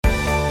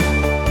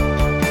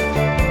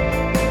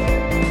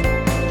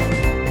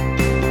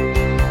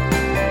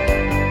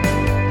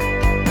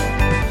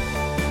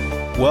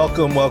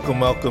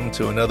Welcome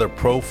to another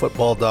Pro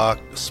Football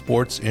Doc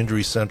Sports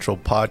Injury Central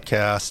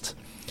podcast.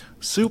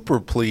 Super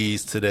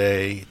pleased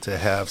today to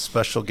have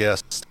special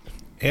guest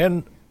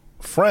and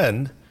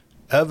friend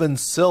Evan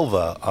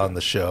Silva on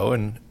the show.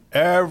 And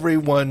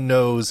everyone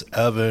knows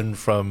Evan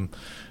from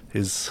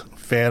his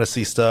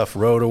fantasy stuff,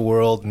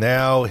 Roto-World,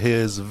 now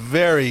his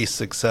very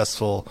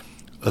successful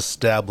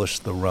Establish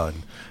the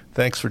Run.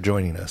 Thanks for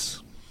joining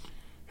us.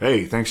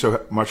 Hey, thanks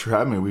so much for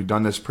having me. We've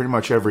done this pretty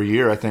much every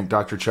year, I think,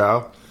 Dr.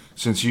 Chow,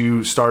 since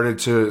you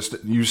started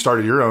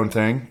your own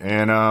thing,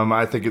 and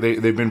I think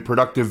they've been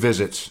productive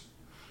visits.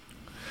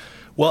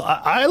 Well,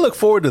 I look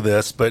forward to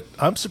this, but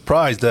I'm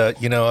surprised.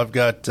 I've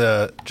got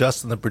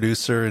Justin, the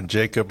producer, and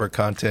Jacob, our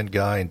content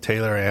guy, and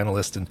Taylor, our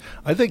analyst, and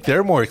I think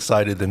they're more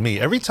excited than me.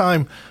 Every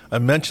time I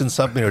mention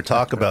something or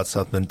talk about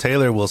something,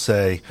 Taylor will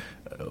say,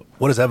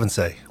 what does Evan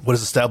say? What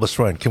does Established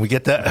Run? Can we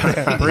get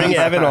that? Bring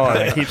Evan on.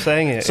 I keep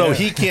saying it. So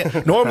he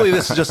can't. Normally,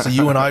 this is just a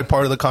you and I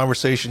part of the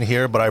conversation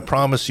here, but I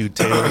promise you,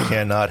 Taylor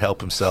cannot help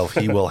himself.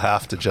 He will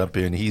have to jump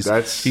in. He's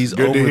good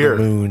over to hear.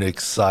 The moon,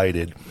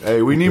 excited.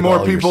 Hey, we need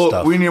more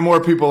people. We need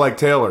more people like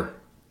Taylor.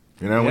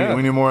 You know, yeah.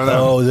 we need more of them.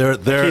 Oh,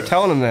 they're keep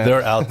telling them that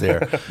they're out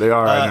there. They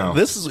are. I know.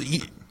 This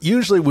is.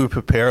 Usually we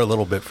prepare a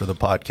little bit for the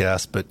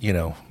podcast, but,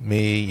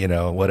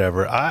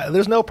 whatever.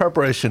 There's no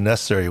preparation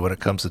necessary when it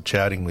comes to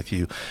chatting with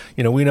you.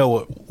 We know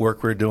what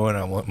work we're doing.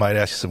 I might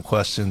ask you some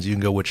questions. You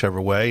can go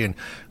whichever way. And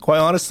quite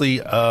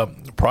honestly,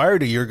 prior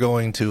to your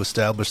going to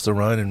Establish the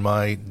Run and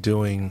my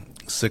doing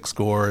Six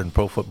Score and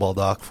Pro Football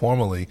Doc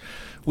formally,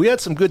 we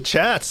had some good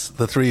chats,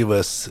 the three of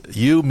us,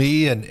 you,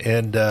 me,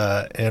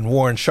 and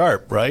Warren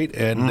Sharp, right?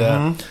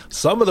 And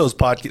some of those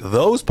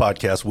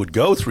podcasts would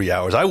go 3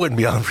 hours. I wouldn't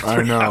be on for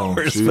 3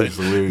 hours, Jeez, but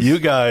Louise. You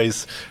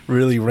guys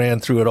really ran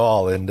through it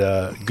all, and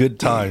good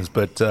times.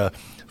 But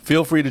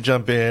feel free to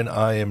jump in.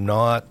 I am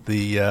not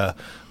the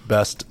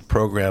best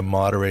program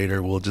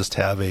moderator. We'll just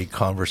have a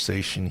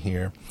conversation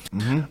here.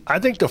 I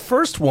think the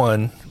first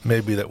one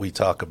maybe that we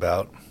talk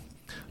about,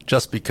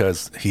 just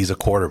because he's a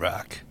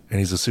quarterback, and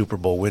he's a Super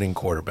Bowl winning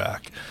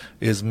quarterback,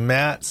 is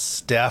Matt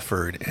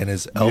Stafford and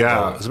his elbow.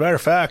 Yeah. As a matter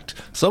of fact,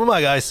 some of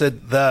my guys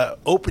said the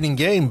opening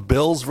game,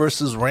 Bills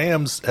versus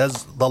Rams,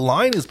 the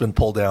line has been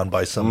pulled down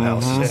by some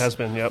houses. It has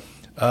been, yep.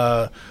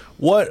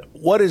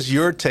 What is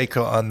your take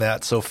on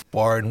that so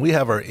far? And we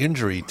have our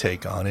injury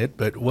take on it,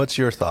 but what's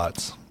your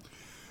thoughts?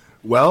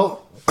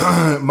 Well,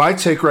 my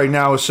take right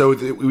now is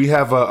we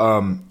have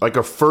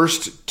a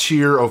first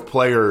tier of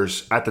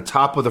players at the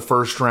top of the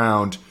first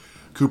round: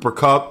 Cooper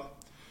Kupp,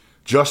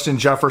 Justin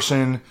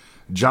Jefferson,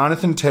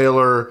 Jonathan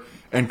Taylor,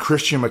 and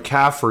Christian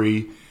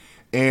McCaffrey.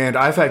 And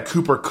I've had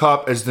Cooper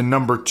Kupp as the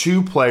number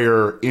 2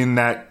 player in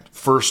that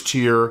first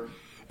tier.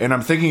 And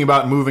I'm thinking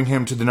about moving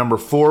him to the number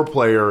 4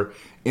 player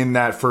in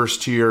that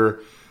first tier,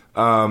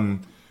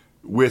 and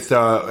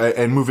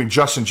moving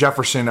Justin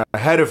Jefferson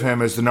ahead of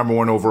him as the number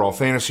 1 overall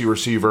fantasy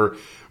receiver,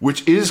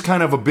 which is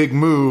kind of a big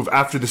move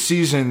after the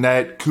season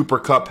that Cooper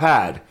Kupp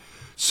had.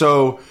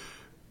 So,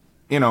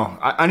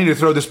 I need to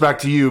throw this back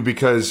to you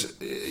because,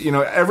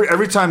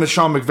 every time that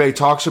Sean McVay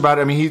talks about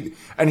it, I mean,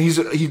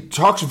 he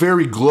talks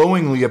very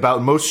glowingly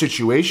about most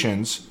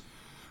situations,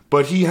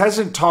 but he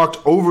hasn't talked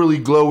overly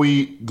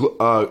glowy,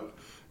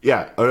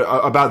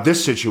 about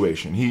this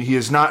situation. He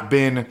has not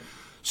been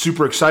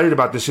super excited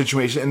about this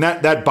situation, and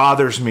that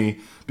bothers me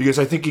because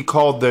I think he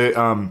called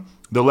the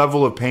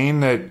level of pain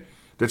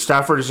that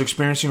Stafford is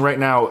experiencing right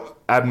now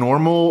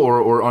abnormal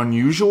or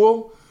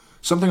unusual.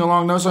 Something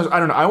along those lines. I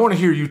don't know. I want to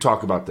hear you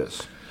talk about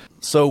this.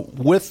 So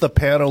with the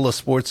panel of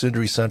Sports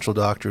Injury Central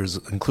doctors,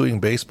 including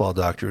baseball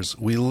doctors,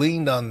 we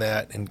leaned on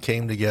that and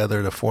came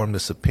together to form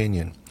this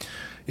opinion.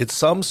 It's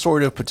some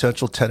sort of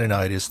potential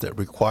tendonitis that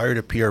required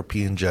a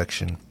PRP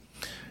injection.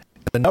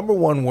 The number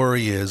one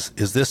worry is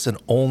this an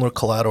ulnar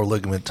collateral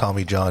ligament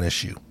Tommy John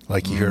issue,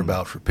 like you hear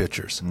about for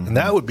pitchers? And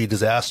that would be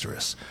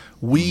disastrous.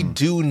 We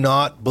do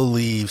not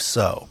believe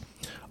so.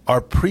 Our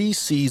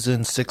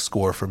preseason Six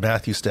Score for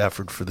Matthew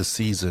Stafford for the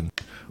season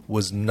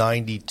was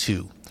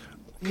 92.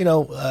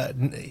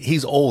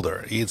 He's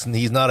older. He's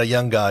not a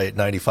young guy at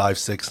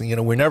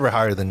 95.6. We're never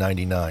higher than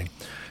 99.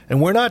 And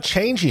we're not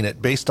changing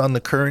it based on the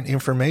current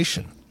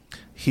information.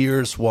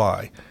 Here's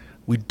why.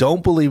 We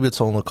don't believe it's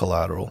ulnar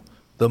collateral.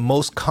 The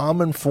most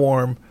common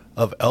form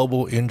of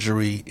elbow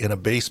injury in a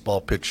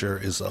baseball pitcher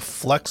is a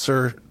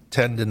flexor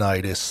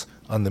tendonitis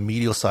on the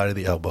medial side of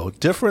the elbow,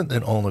 different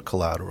than ulnar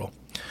collateral.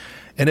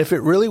 And if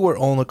it really were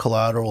ulnar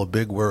collateral, a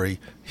big worry,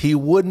 he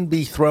wouldn't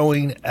be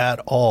throwing at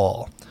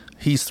all.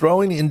 He's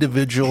throwing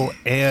individual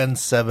and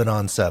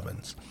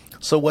 7-on-7s.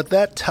 So what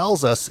that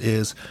tells us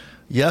is,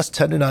 yes,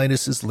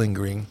 tendonitis is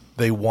lingering.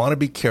 They want to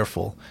be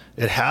careful.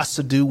 It has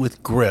to do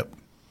with grip.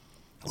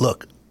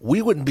 Look,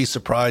 we wouldn't be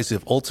surprised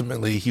if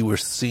ultimately he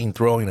was seen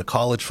throwing a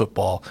college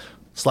football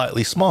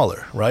slightly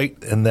smaller,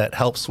 right? And that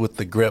helps with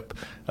the grip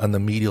on the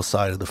medial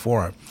side of the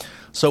forearm.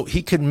 So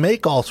he can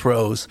make all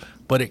throws,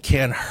 but it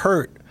can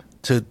hurt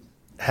to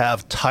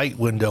have tight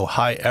window,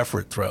 high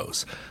effort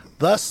throws.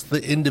 Thus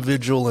the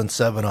individual and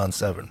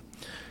 7-on-7.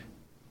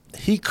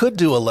 he could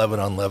do 11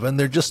 on 11.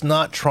 They're just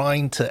not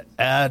trying to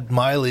add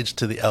mileage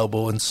to the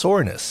elbow and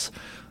soreness.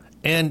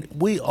 And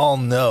we all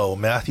know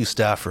Matthew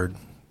Stafford,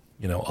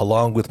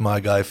 along with my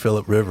guy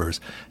Phillip Rivers,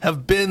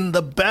 have been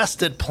the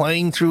best at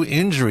playing through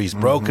injuries,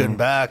 broken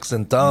backs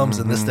and thumbs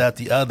and this, that,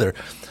 the other.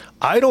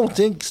 I don't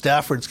think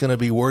Stafford's going to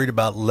be worried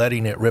about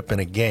letting it rip in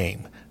a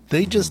game.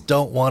 They just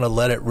don't want to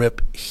let it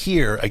rip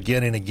here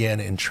again and again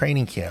in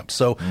training camp.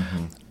 So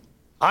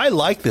I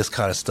like this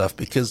kind of stuff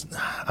because,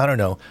 I don't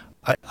know,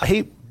 I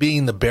hate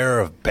being the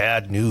bearer of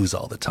bad news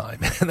all the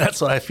time. And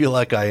that's what I feel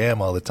like I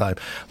am all the time.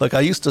 Like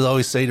I used to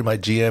always say to my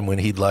GM when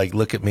he'd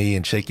look at me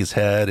and shake his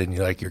head and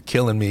you're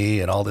killing me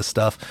and all this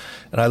stuff.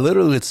 And I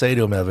literally would say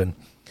to him, Evan,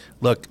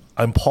 look,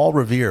 I'm Paul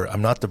Revere.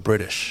 I'm not the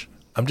British.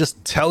 I'm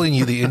just telling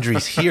you the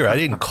injury's here. I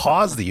didn't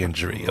cause the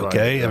injury,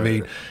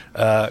 okay?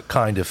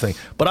 Kind of thing.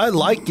 But I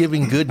like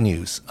giving good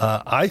news.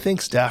 I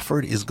think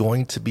Stafford is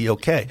going to be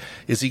okay.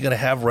 Is he going to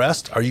have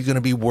rest? Are you going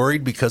to be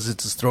worried because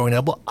it's his throwing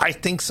elbow? I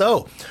think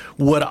so.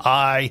 Would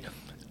I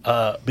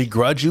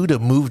begrudge you to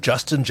move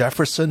Justin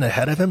Jefferson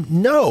ahead of him?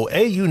 No.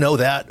 A, you know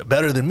that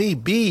better than me.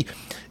 B,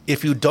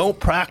 if you don't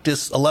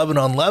practice 11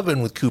 on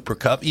 11 with Cooper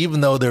Kupp,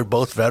 even though they're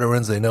both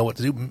veterans, they know what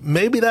to do,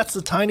 maybe that's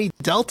the tiny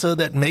delta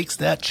that makes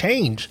that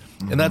change.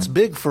 And that's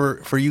big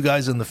for you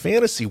guys in the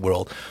fantasy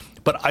world.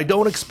 But I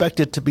don't expect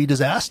it to be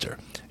disaster.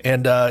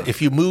 And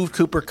if you move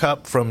Cooper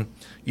Kupp from,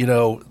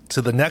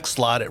 to the next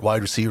slot at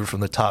wide receiver from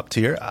the top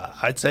tier,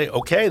 I'd say,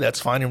 okay, that's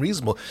fine and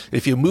reasonable.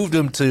 If you moved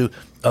him to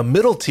a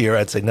middle tier,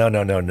 I'd say, no.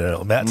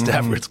 Matt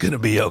Stafford's going to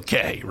be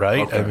okay,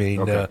 right?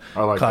 Okay,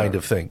 I like kind that.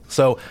 of thing.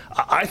 So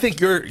I think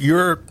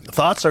your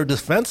thoughts are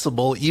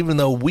defensible, even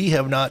though we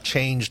have not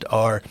changed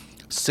our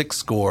 6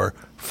 score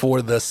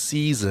for the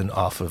season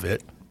off of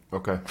it.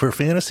 Okay. For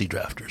fantasy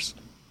drafters.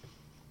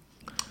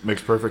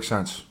 Makes perfect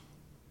sense.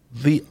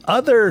 The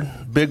other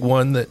big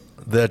one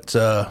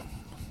that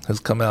has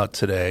come out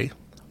today,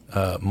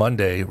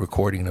 Monday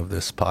recording of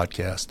this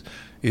podcast,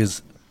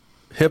 is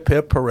hip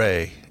hip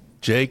hooray.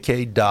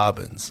 J.K.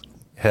 Dobbins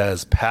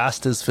has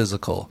passed his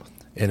physical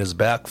and is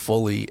back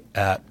fully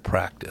at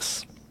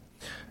practice.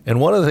 And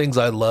one of the things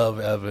I love,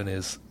 Evan,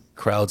 is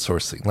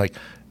crowdsourcing.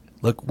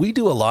 Look, we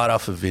do a lot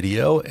off of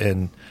video,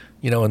 and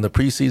in the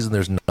preseason,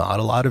 there's not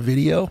a lot of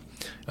video.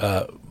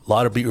 A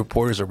lot of beat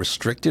reporters are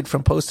restricted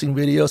from posting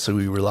video, so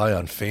we rely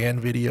on fan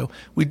video.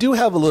 We do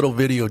have a little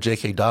video of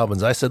J.K.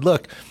 Dobbins. I said,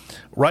 look,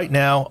 right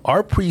now,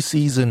 our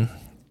preseason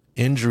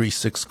injury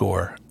 6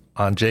 score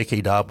on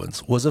J.K.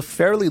 Dobbins was a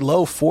fairly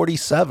low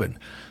 47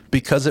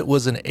 because it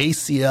was an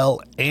ACL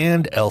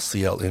and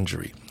LCL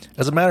injury.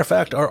 As a matter of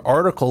fact, our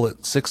article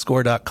at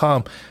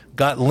 6score.com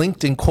got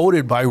linked and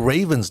quoted by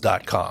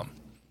Ravens.com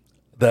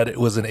that it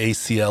was an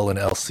ACL and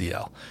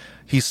LCL.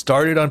 He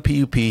started on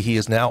PUP. He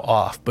is now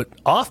off. But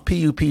off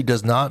PUP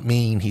does not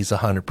mean he's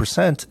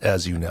 100%,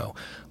 as you know.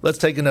 Let's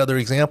take another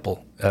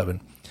example,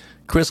 Evan.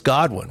 Chris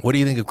Godwin. What do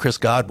you think of Chris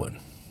Godwin?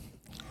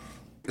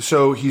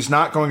 So he's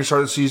not going to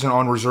start the season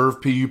on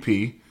reserve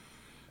PUP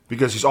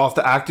because he's off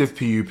the active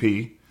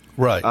PUP.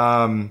 Right.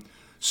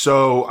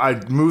 So I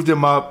moved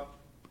him up.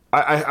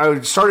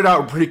 I started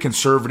out pretty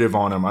conservative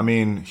on him. I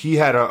mean, he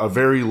had a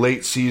very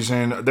late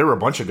season. There were a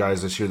bunch of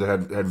guys this year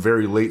that had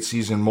very late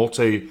season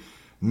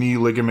multi-knee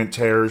ligament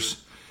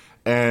tears.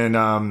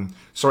 And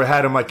so I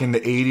had him in the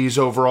 80s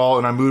overall,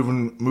 and I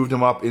moved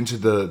him up into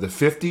the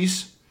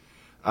 50s.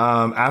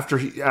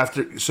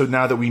 So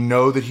now that we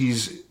know that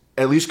he's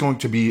at least going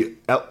to be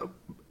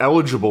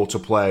eligible to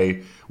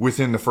play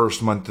within the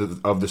first month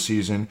of the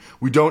season,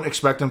 we don't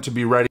expect him to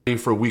be ready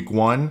for week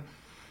 1.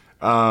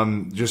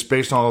 Just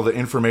based on all the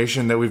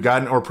information that we've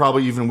gotten, or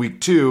probably even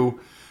week 2,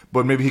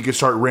 but maybe he could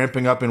start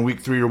ramping up in week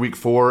 3 or week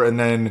 4 and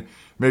then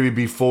maybe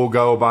be full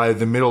go by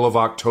the middle of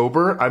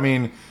October. I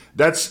mean,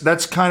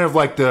 that's kind of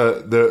like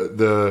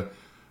the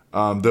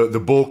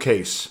bull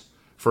case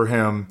for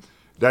him.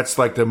 That's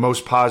the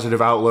most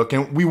positive outlook.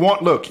 And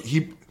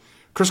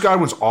Chris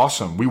Godwin's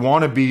awesome. We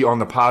want to be on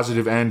the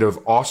positive end of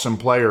awesome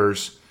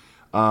players.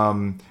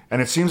 And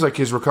it seems like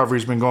his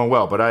recovery's been going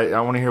well, but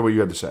I want to hear what you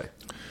have to say.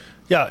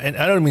 Yeah, and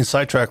I don't mean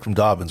sidetrack from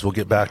Dobbins. We'll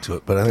get back to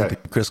it, but I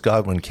think the Chris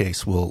Godwin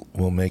case will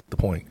make the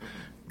point.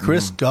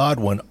 Chris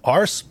Godwin,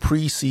 our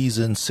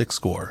preseason 6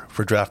 score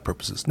for draft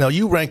purposes. Now,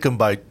 you rank him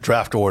by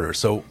draft order,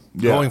 so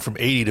going from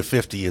 80 to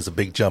 50 is a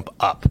big jump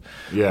up.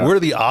 Yeah. We're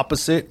the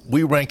opposite.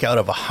 We rank out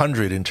of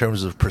 100 in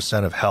terms of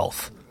percent of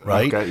health,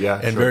 right? Okay, yeah,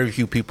 and very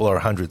few people are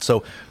 100.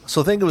 So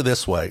think of it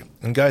this way,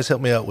 and guys,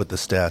 help me out with the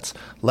stats.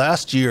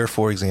 Last year,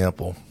 for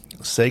example,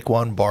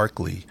 Saquon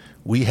Barkley,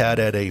 we had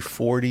at a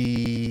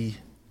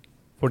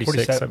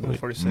 46, I believe.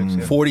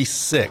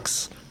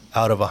 46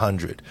 out of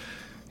 100.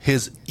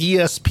 His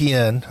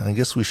ESPN, I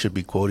guess we should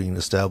be quoting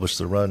Establish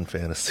the Run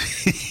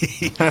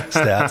fantasy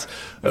stats,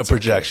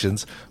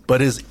 projections,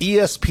 but his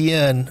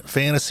ESPN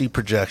fantasy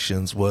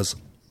projections was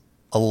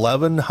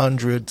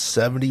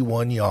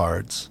 1,171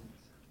 yards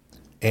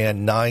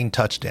and 9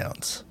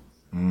 touchdowns.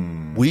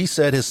 We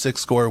said his 6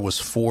 score was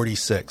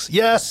 46.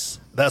 Yes,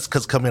 that's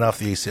because coming off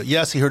the ACL.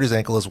 Yes, he hurt his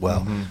ankle as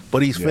well,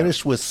 but he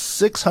finished with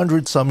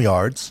 600 some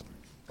yards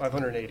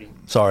 580.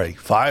 Sorry,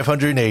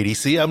 580.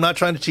 See, I'm not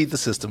trying to cheat the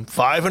system.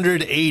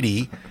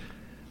 580,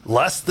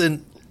 less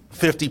than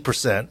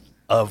 50%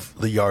 of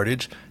the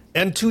yardage,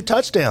 and 2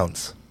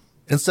 touchdowns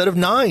instead of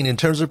 9 in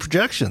terms of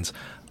projections.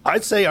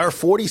 I'd say our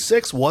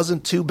 46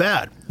 wasn't too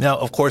bad. Now,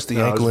 of course, the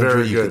ankle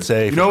injury, you could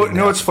say. You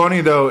know what's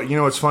funny though,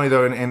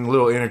 and a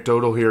little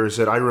anecdotal here is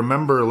that I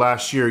remember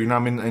last year,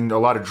 I'm in a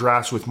lot of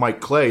drafts with Mike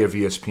Clay of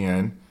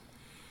ESPN,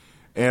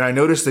 and I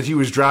noticed that he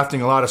was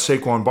drafting a lot of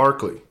Saquon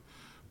Barkley.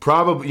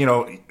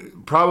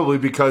 Probably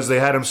because they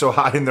had him so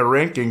high in the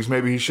rankings.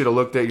 Maybe he should have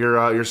looked at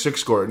your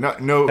 6 score.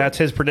 No, that's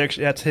his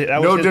prediction. That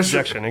was his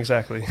projection.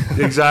 Exactly.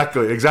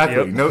 Exactly.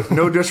 Yep.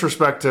 No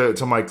disrespect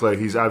to Mike Clay.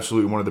 He's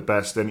absolutely one of the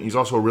best, and he's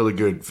also a really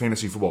good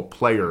fantasy football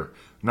player,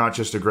 not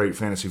just a great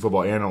fantasy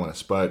football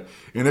analyst. But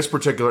in this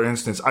particular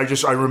instance, I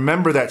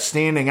remember that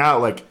standing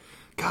out like,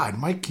 God,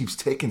 Mike keeps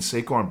taking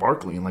Saquon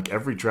Barkley in like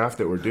every draft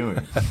that we're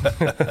doing.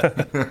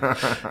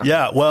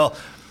 Yeah, well,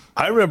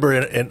 I remember,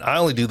 and I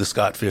only do the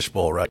Scott Fish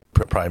Bowl, right,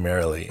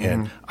 primarily.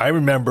 And I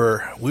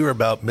remember we were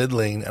about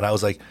mid-lane, and I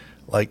was like,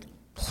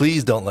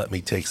 please don't let me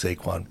take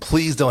Saquon.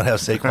 Please don't have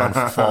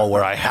Saquon fall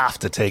where I have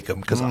to take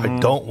him because I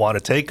don't want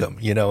to take him,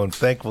 and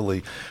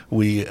thankfully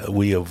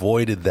we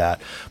avoided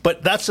that.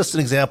 But that's just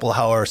an example of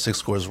how our 6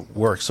 scores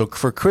work. So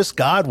for Chris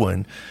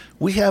Godwin,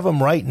 we have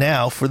him right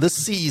now for this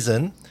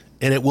season,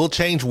 and it will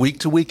change week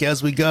to week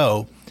as we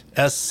go,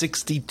 as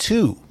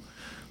 62.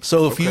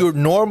 So if you're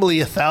normally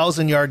a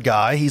 1,000-yard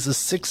guy, he's a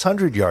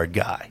 600-yard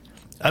guy.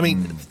 I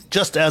mean,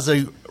 just as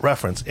a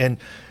reference. And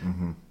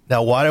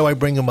now why do I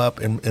bring him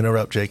up and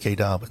interrupt J.K.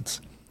 Dobbins?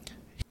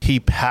 He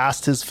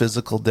passed his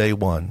physical day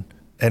 1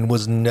 and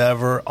was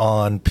never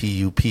on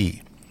PUP.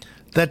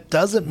 That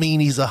doesn't mean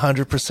he's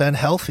 100%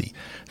 healthy.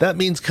 That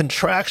means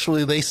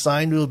contractually they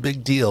signed to a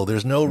big deal.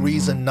 There's no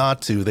reason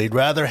not to. They'd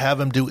rather have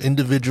him do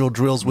individual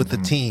drills with the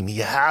team.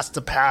 He has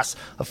to pass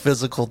a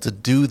physical to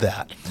do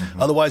that.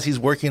 Otherwise, he's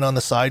working on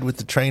the side with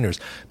the trainers.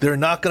 They're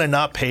not going to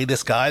not pay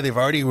this guy. They've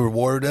already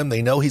rewarded him.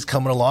 They know he's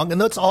coming along,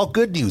 and that's all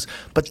good news.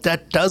 But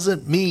that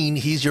doesn't mean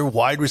he's your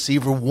wide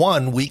receiver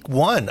 1 week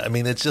 1. I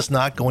mean, it's just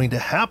not going to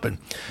happen.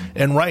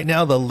 And right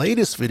now, the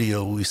latest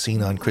video we've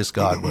seen on Chris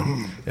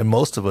Godwin, and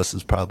most of us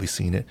has probably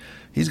seen it,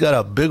 he's got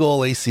a big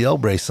old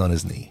ACL brace on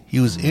his knee. He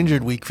was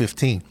injured week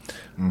 15.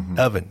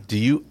 Evan, do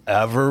you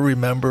ever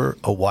remember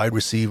a wide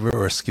receiver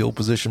or a skill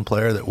position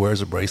player that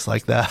wears a brace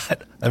like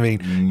that? I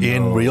mean,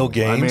 in real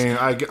games?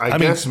 I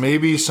guess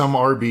maybe some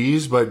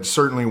RBs, but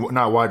certainly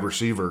not wide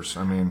receivers.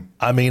 I mean,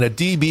 a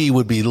DB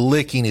would be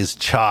licking his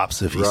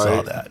chops if he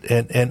saw that.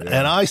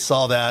 And I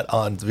saw that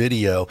on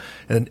video,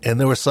 and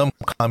there were some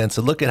comments,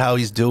 and look at how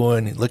he's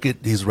doing, look at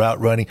his route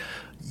running.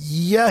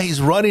 Yeah,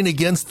 he's running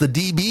against the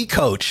DB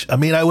coach. I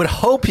mean, I would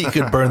hope he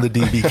could burn the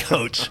DB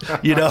coach.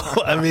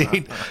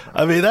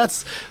 I mean,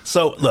 that's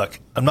so. Look,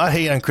 I'm not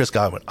hating on Chris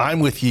Godwin. I'm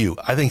with you.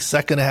 I think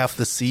second half of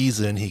the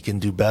season he can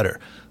do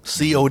better.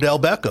 See Odell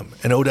Beckham.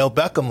 And Odell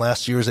Beckham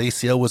last year's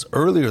ACL was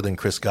earlier than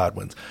Chris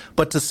Godwin's.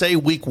 But to say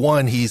week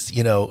 1 he's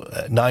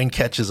 9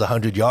 catches,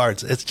 100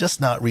 yards, it's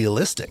just not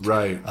realistic.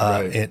 Right.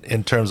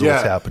 In terms of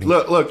what's happening.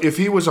 Look, if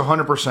he was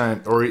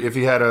 100%, or if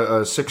he had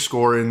a 6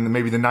 score in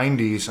maybe the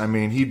 90s, I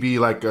mean, he'd be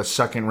like a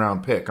second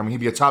round pick. I mean,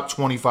 he'd be a top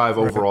 25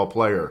 overall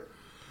player.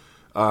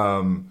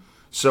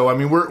 So I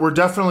mean, we're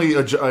definitely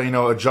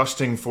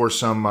adjusting for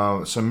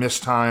some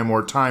missed time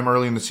or time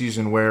early in the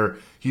season where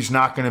he's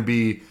not going to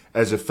be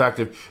as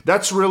effective.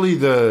 That's really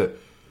the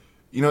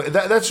thing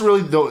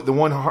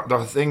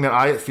that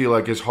I feel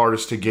like is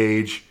hardest to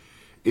gauge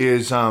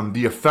is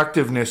the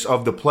effectiveness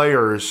of the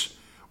players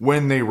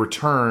when they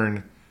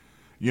return.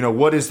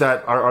 What is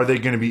that? Are they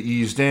going to be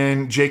eased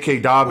in?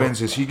 J.K.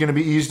 Dobbins, is he going to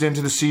be eased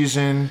into the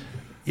season?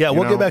 Yeah,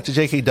 we'll get back to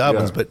J.K.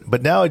 Dobbins,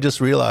 but now I just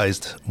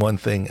realized one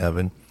thing,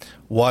 Evan,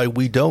 why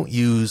we don't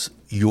use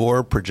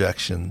your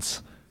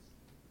projections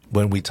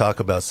when we talk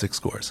about 6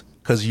 scores.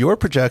 Because your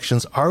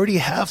projections already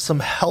have some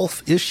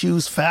health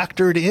issues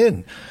factored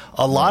in.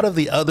 A lot of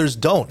the others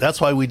don't.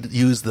 That's why we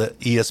use the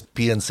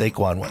ESPN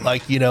Saquon one.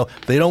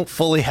 They don't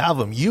fully have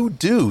them. You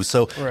do.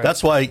 So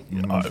that's why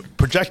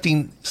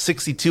projecting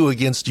 62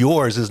 against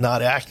yours is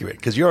not accurate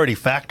because you're already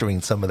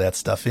factoring some of that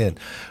stuff in.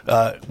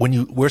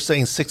 We're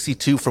saying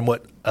 62 from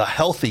what a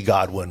healthy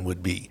Godwin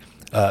would be.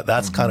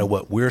 That's kind of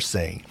what we're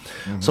saying.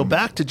 So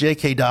back to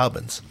J.K.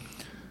 Dobbins.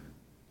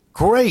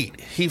 Great.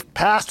 He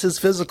passed his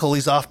physical.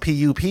 He's off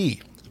PUP.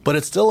 But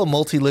it's still a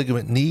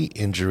multi-ligament knee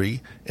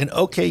injury. And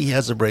okay, he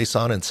has a brace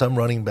on, and some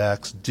running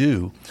backs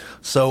do.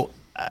 So,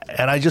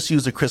 and I just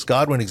use the Chris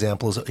Godwin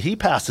example. He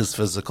passed his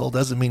physical.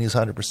 Doesn't mean he's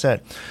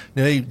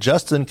 100%.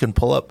 Justin can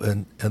pull up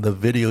and the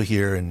video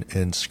here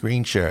and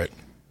screen share it.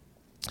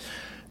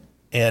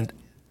 And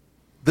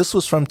this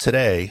was from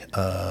today,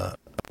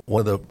 one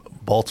of the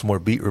Baltimore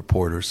beat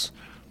reporters.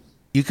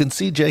 You can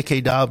see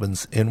J.K.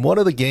 Dobbins. In one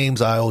of the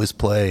games I always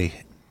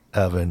play,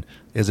 Evan,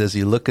 is as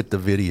you look at the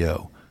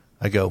video,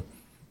 I go,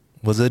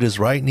 was it his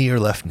right knee or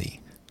left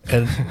knee?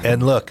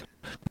 And look,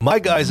 My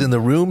guys in the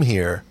room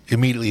here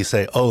immediately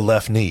say, "Oh,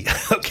 left knee."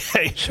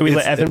 Okay. Should we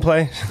let Evan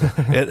play?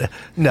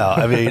 No,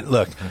 I mean,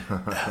 look,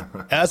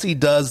 as he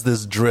does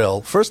this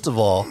drill, first of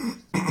all,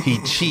 he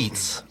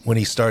cheats when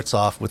he starts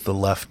off with the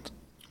left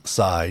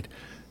side.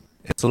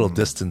 It's a little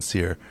distance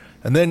here.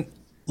 And then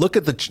look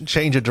at the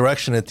change of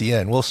direction at the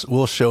end.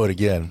 We'll show it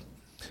again.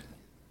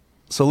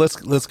 So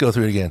let's go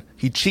through it again.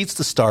 He cheats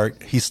to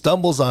start. He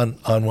stumbles on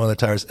one of the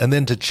tires, and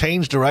then to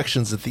change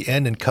directions at the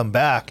end and come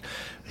back,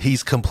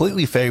 he's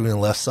completely favoring the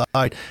left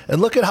side. And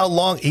look at how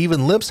long he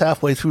even limps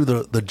halfway through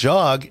the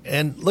jog.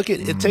 And look at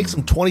it takes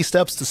him 20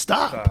 steps to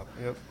stop.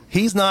 Yep.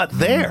 He's not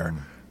there.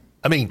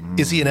 I mean,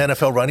 is he an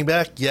NFL running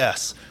back?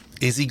 Yes.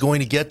 Is he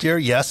going to get there?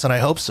 Yes, and I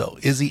hope so.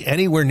 Is he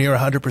anywhere near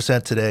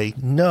 100% today?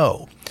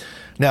 No.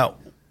 Now,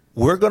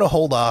 we're going to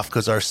hold off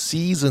because our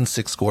season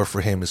 6 score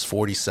for him is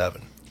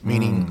 47.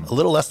 Meaning a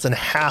little less than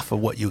half of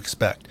what you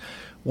expect.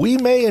 We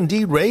may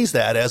indeed raise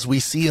that as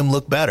we see him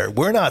look better.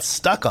 We're not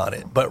stuck on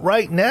it. But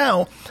right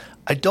now,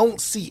 I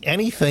don't see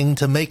anything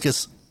to make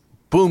us,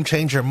 boom,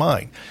 change your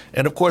mind.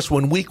 And, of course,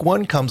 when week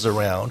 1 comes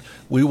around,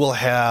 we will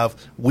have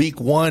week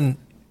 1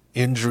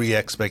 injury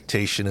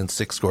expectation and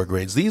 6 score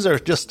grades. These are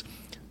just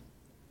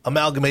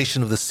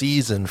amalgamation of the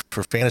season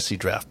for fantasy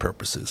draft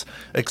purposes.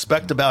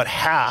 Expect about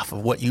half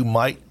of what you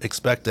might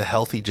expect a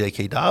healthy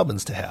J.K.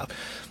 Dobbins to have.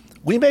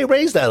 We may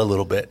raise that a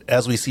little bit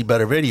as we see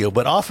better video,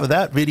 but off of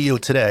that video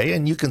today,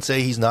 and you can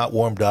say he's not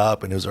warmed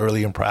up and it was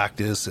early in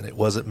practice and it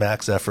wasn't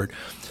max effort,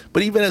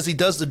 but even as he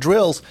does the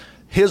drills,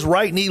 his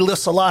right knee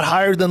lifts a lot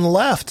higher than the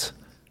left.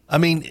 I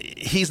mean,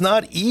 he's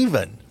not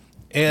even.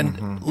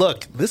 And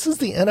look, this is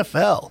the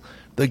NFL.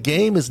 The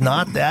game is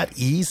not that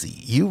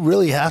easy. You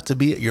really have to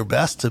be at your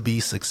best to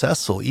be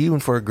successful, even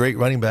for a great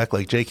running back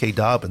like J.K.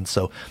 Dobbins.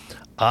 So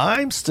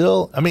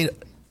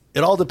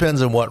it all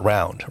depends on what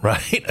round,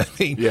 right? I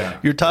mean,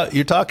 you're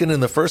talking in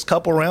the first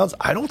couple rounds.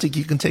 I don't think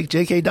you can take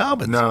J.K.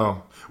 Dobbins.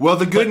 No. Well,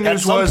 the good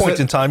news was at some point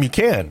in time you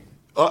can.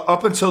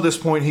 Up until this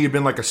point, he had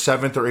been like a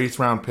 7th or 8th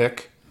round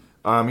pick.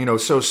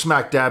 So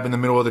smack dab in the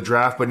middle of the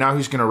draft. But now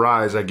he's going to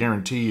rise, I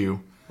guarantee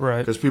you, right?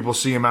 Because people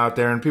see him out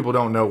there and people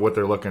don't know what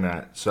they're looking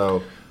at.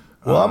 So,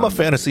 well, I'm a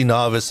fantasy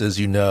novice, as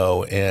you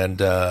know,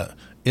 and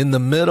in the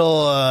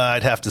middle,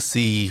 I'd have to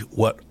see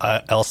what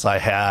else I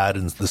had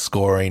and the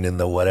scoring and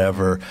the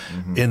whatever.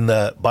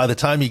 By the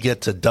time you get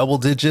to double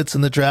digits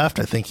in the draft,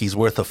 I think he's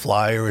worth a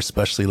flyer,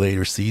 especially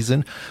later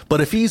season.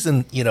 But if he's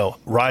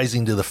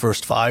rising to the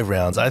first 5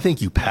 rounds, I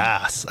think you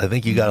pass. I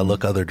think you got to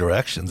look other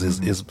directions.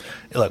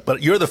 Look,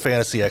 but you're the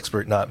fantasy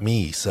expert, not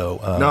me.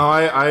 So no,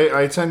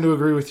 I tend to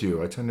agree with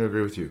you.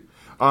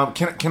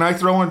 Can I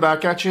throw one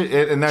back at you?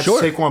 And that's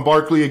sure. Saquon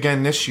Barkley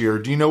again this year.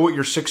 Do you know what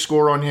your 6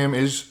 score on him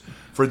is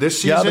for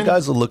this season? Yeah, the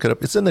guys will look it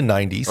up. It's in the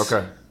 90s.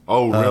 Okay.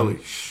 Oh, really?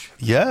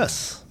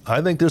 Yes.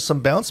 I think there's some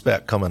bounce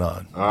back coming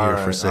on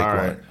for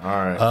Saquon.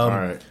 All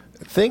right.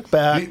 Think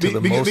back to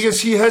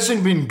because he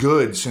hasn't been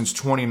good since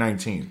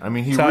 2019. I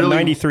mean, he really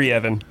 93,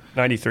 Evan.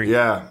 93.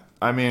 Yeah.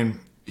 I mean,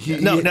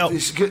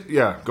 he's good.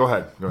 Yeah. Go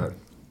ahead.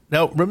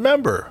 Now,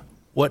 remember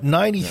what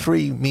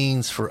 93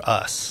 means for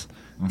us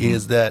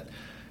is that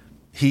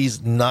he's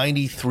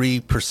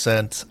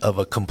 93% of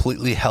a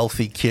completely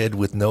healthy kid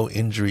with no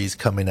injuries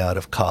coming out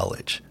of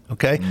college.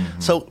 Okay?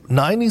 So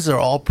 90s are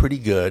all pretty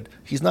good.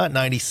 He's not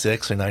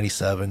 96 or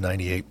 97,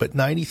 98, but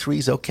 93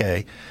 is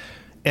okay.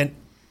 And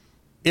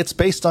it's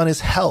based on his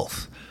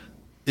health.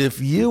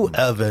 If you,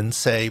 Evan,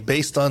 say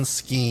based on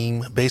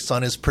scheme, based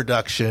on his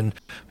production,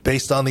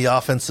 based on the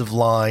offensive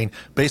line,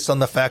 based on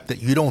the fact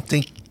that you don't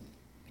think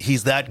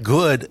he's that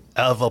good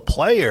of a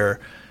player,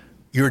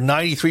 you're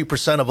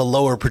 93% of a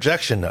lower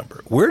projection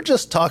number. We're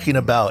just talking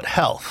about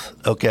health,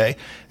 okay?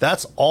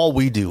 That's all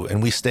we do,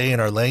 and we stay in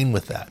our lane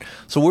with that.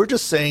 So we're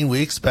just saying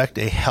we expect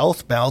a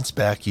health bounce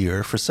back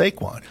year for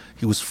Saquon.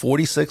 He was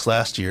 46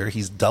 last year.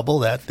 He's double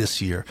that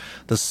this year.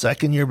 The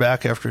second year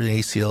back after the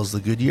ACL is the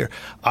good year.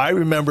 I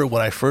remember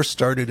when I first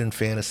started in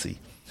fantasy,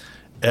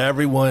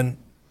 everyone,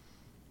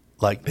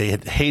 they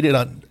had hated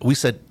on, we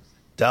said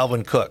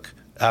Dalvin Cook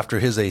after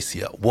his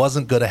ACL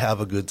wasn't going to have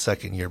a good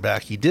second year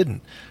back. He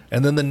didn't.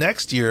 And then the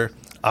next year,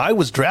 I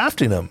was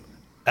drafting him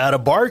at a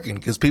bargain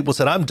because people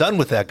said, I'm done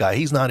with that guy.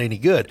 He's not any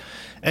good.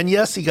 And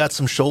yes, he got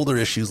some shoulder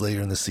issues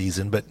later in the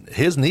season, but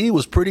his knee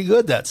was pretty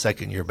good that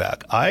second year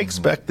back. I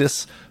expect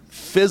this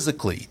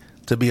physically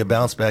to be a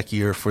bounce back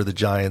year for the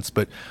Giants.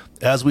 But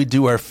as we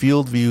do our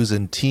field views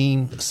and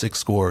team 6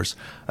 scores,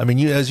 I mean,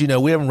 as you know,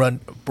 we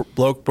haven't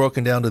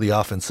broken down to the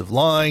offensive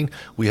line.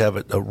 We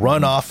have a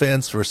run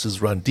offense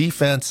versus run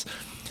defense.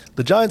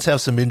 The Giants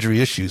have some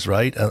injury issues,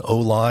 right? An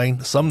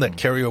O-line, some that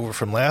carry over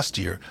from last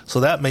year. So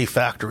that may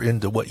factor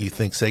into what you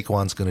think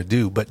Saquon's going to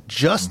do. But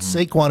just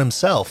Saquon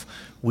himself,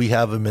 we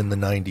have him in the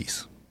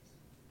 90s.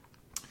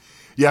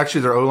 Yeah,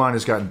 actually, their O-line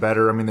has gotten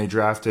better. I mean,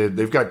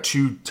 they've got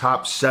 2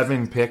 top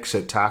 7 picks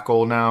at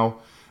tackle now.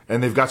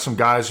 And they've got some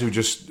guys who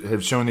just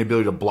have shown the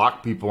ability to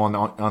block people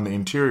on the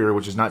interior,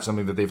 which is not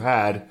something that they've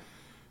had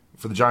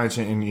for the Giants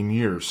in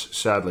years,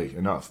 sadly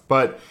enough.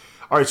 But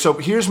All right, so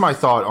here's my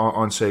thought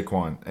on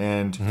Saquon,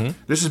 and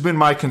this has been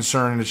my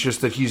concern. It's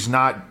just that he's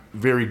not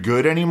very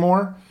good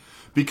anymore,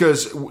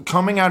 because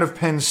coming out of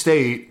Penn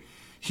State,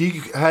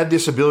 he had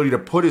this ability to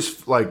put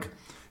his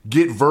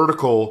get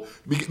vertical,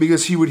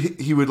 because he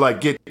would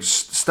get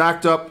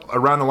stacked up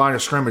around the line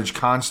of scrimmage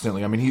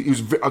constantly. I mean, he was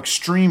an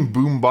extreme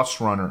boom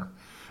bust runner,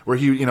 where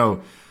he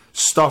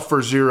stuff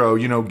for 0,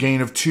 gain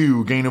of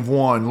 2, gain of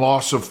 1,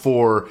 loss of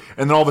 4,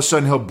 and then all of a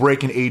sudden he'll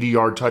break an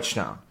 80-yard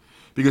touchdown.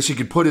 Because he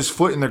could put his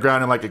foot in the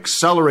ground and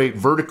accelerate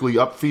vertically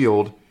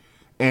upfield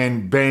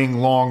and bang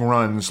long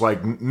runs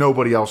like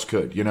nobody else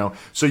could,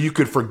 So you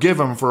could forgive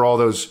him for all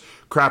those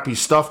crappy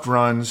stuffed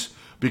runs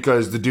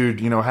because the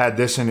dude, had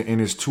this in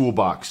his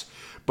toolbox.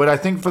 But I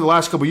think for the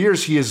last couple of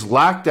years, he has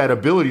lacked that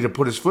ability to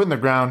put his foot in the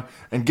ground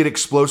and get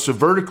explosive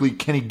vertically.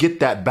 Can he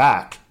get that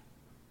back?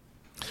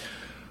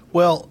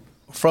 Well,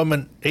 from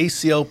an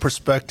ACL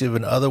perspective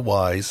and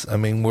otherwise, I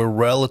mean, we're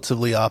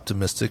relatively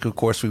optimistic. Of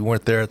course, we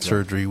weren't there at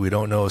surgery. We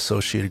don't know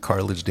associated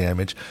cartilage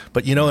damage.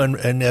 But,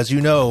 and as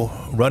you know,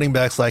 running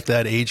backs like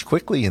that age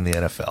quickly in the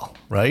NFL,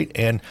 right?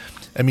 And,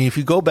 I mean, if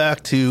you go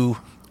back to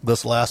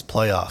this last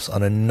playoffs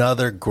on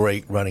another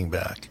great running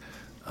back,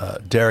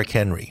 Derrick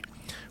Henry,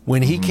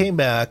 when he came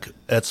back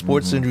at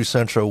Sports Injury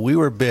Central, we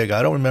were big.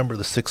 I don't remember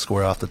the 6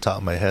 score off the top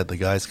of my head. The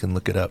guys can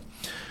look it up.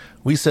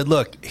 We said,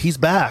 look, he's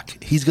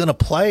back. He's going to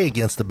play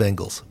against the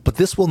Bengals, but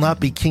this will not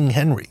be King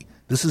Henry.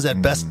 This is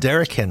at best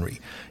Derrick Henry.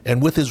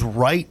 And with his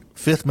right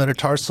fifth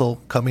metatarsal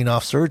coming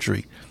off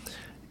surgery,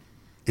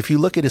 if you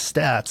look at his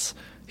stats,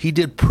 he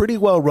did pretty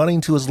well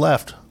running to his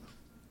left,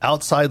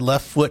 outside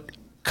left foot,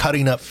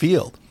 cutting up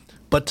field.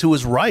 But to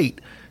his right,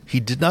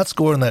 he did not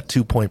score on that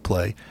 2-point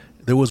play.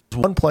 There was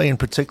one play in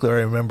particular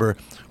I remember,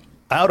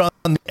 out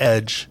on the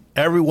edge,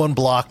 everyone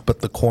blocked but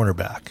the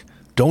cornerback.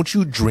 Don't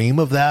you dream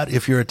of that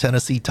if you're a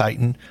Tennessee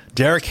Titan?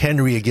 Derrick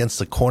Henry against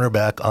the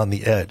cornerback on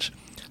the edge.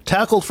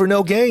 Tackled for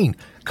no gain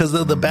because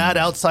the bad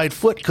outside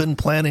foot couldn't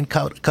plan and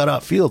cut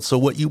out field. So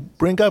what you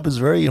bring up is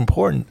very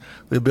important,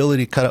 the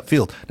ability to cut up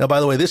field. Now,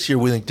 by the way, this year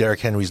we think Derrick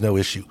Henry's no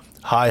issue.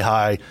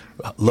 High,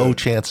 low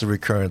chance of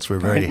recurrence. We're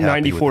very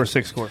happy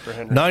 94-6 score for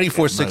Henry.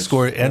 94-6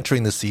 score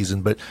entering the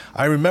season. But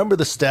I remember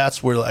the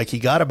stats where he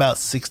got about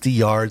 60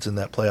 yards in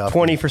that playoff.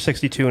 20 for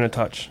 62 and a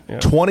touch. Yeah.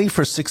 20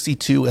 for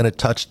 62 and a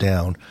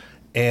touchdown.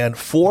 And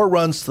 4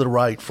 runs to the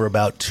right for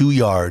about 2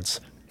 yards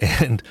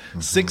and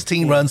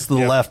 16 runs to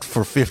the left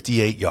for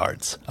 58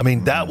 yards. I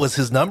mean, that was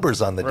his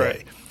numbers on the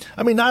day.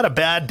 I mean, not a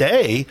bad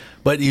day,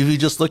 but if you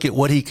just look at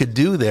what he could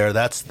do there,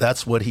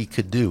 that's what he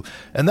could do.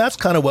 And that's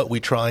kind of what we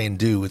try and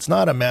do. It's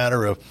not a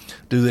matter of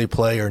do they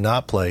play or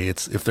not play.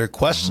 It's if they're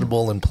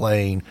questionable in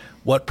playing,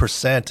 what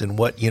percent and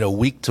what,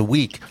 week to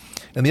week.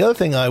 And the other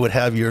thing I would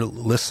have your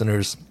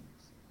listeners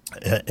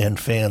and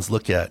fans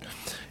look at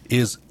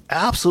is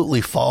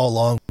absolutely follow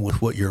along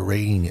with what your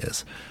rating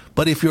is.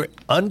 But if you're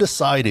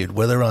undecided,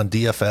 whether on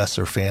DFS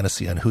or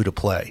fantasy, on who to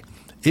play,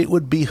 it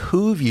would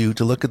behoove you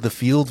to look at the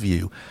field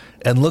view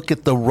and look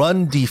at the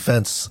run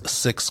defense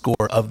 6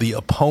 score of the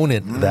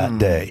opponent that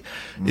day.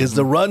 Is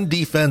the run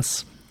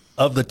defense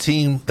of the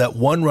team that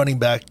one running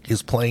back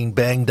is playing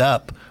banged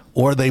up,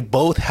 or are they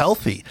both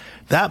healthy?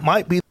 That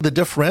might be the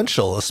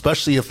differential,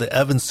 especially if the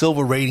Evan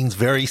Silva rating's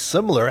very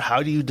similar.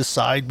 How do you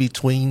decide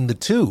between the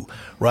two,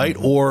 right?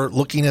 Or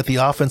looking at the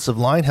offensive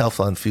line health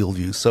on field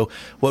view. So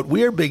what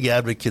we're big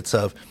advocates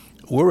of,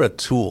 we're a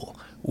tool.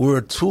 We're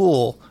a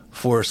tool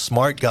for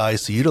smart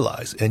guys to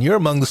utilize. And you're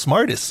among the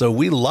smartest. So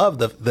we love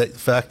the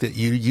fact that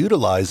you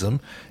utilize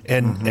them.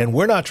 And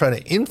we're not trying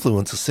to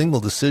influence a single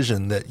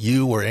decision that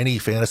you or any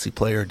fantasy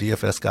player or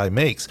DFS guy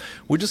makes.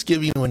 We're just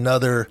giving you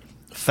another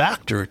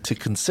factor to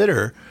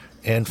consider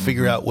and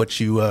figure out what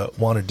you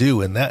want to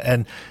do.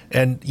 And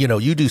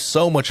you do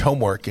so much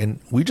homework, and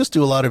we just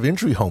do a lot of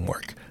injury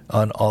homework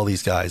on all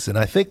these guys. And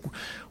I think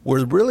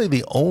we're really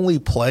the only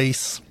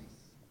place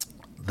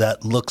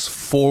that looks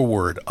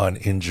forward on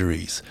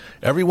injuries.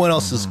 Everyone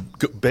else is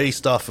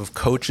based off of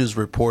coaches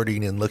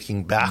reporting and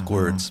looking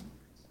backwards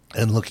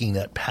and looking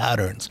at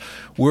patterns.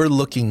 We're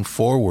looking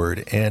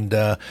forward,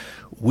 and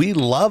we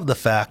love the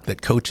fact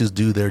that coaches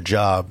do their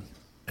job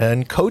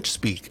and coach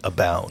speak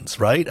abounds,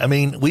 right? I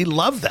mean, we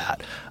love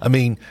that. I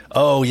mean,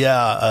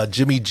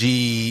 Jimmy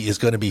G is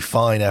going to be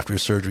fine after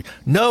surgery.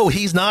 No,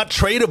 he's not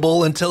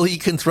tradable until he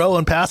can throw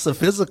and pass a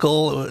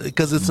physical,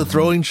 because it's a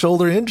throwing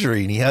shoulder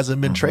injury and he hasn't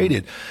been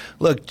traded.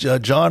 Look,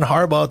 John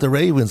Harbaugh at the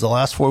Ravens, the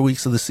last 4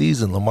 weeks of the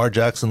season, Lamar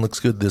Jackson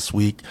looks good this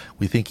week.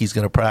 We think he's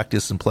going to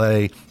practice and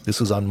play. This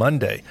was on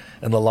Monday.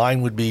 And the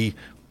line would be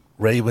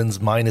Ravens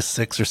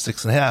 -6 or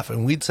 6.5.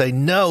 And we'd say,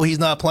 no, he's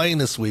not playing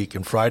this week.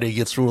 And Friday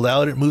gets ruled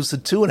out. It moves to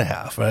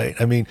 2.5, right?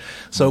 I mean,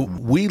 so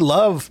we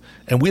love,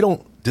 and we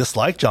don't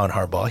dislike John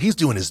Harbaugh. He's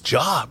doing his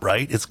job,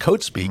 right? It's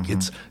coach speak.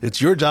 It's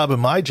your job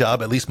and my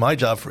job, at least my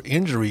job for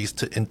injuries,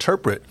 to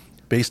interpret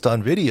based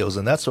on videos.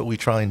 And that's what we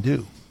try and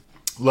do.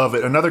 Love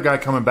it. Another guy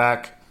coming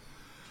back,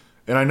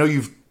 and I know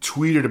you've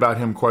tweeted about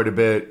him quite a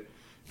bit,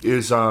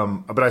 is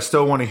but I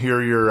still want to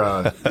hear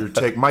your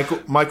take. Michael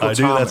I Thomas.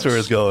 knew that's where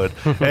it's going.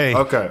 Hey,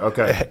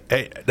 okay.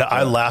 Hey,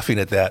 I'm laughing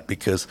at that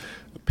because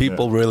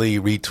People really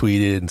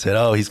retweeted and said,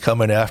 "Oh, he's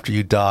coming after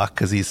you, Doc,"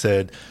 because he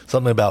said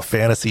something about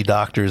fantasy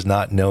doctors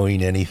not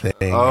knowing anything.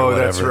 Oh,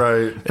 that's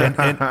right. And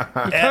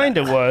He kind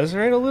of was,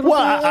 right? A little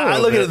well, bit. I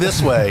look at it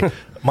this way.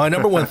 My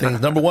number one thing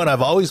is,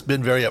 I've always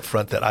been very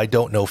upfront that I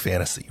don't know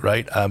fantasy,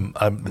 right?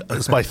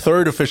 It's my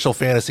third official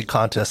fantasy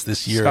contest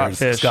this year.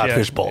 Scott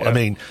Fish Bowl. Yeah. I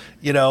mean,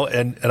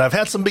 and I've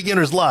had some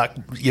beginner's luck.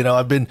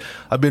 I've been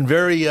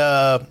very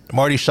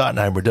Marty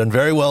Schottenheimer, done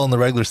very well in the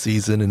regular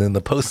season, and in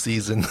the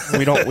postseason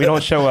we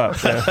don't show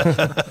up. Yeah.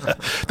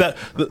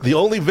 the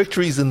only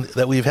victories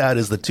that we've had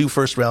is the 2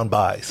 first-round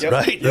buys,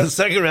 right? Yep. In the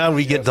second round,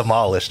 we get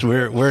demolished.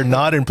 We're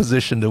not in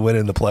position to win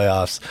in the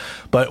playoffs,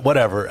 but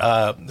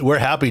whatever. We're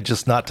happy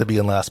just not to be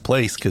in last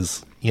place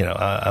because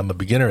I'm a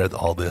beginner at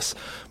all this.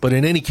 But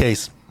in any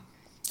case,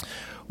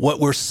 what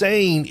we're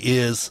saying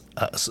is,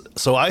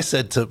 so I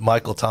said to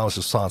Michael Thomas'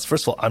 response,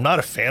 first of all, I'm not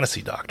a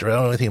fantasy doctor. I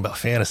don't know anything about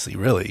fantasy,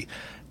 really.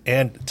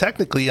 And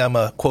technically, I'm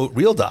a, quote,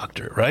 real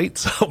doctor, right?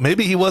 So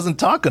maybe he wasn't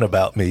talking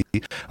about me.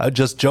 I'm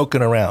just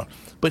joking around.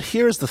 But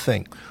here's the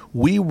thing.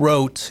 We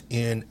wrote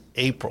in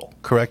April,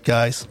 correct,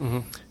 guys? Mm-hmm.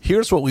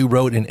 Here's what we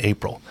wrote in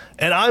April.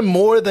 And I'm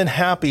more than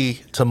happy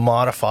to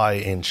modify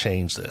and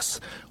change this.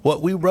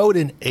 What we wrote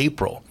in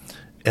April,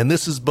 and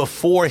this is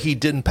before he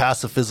didn't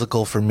pass a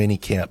physical for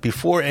minicamp,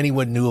 before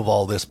anyone knew of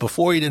all this,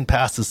 before he didn't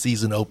pass the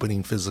season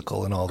opening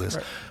physical and all this.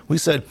 Right. We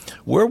said,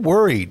 we're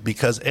worried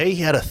because A,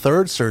 he had a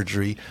third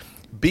surgery,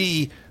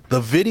 B,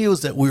 the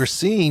videos that we were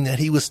seeing that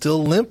he was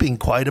still limping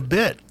quite a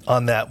bit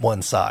on that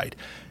one side.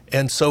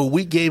 And so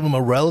we gave him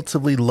a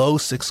relatively low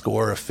 6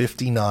 score of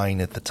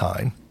 59 at the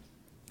time.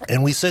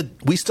 And we said,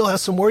 we still have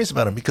some worries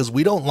about him because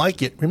we don't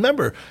like it.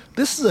 Remember,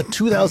 this is a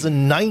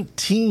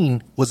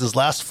 2019 was his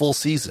last full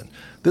season.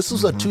 This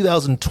was a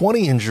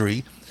 2020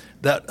 injury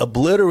that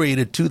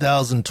obliterated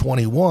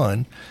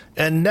 2021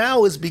 and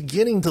now is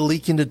beginning to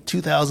leak into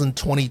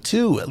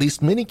 2022, at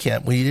least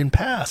minicamp when he didn't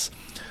pass.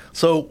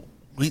 So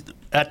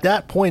at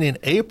that point in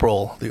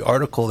April, the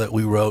article that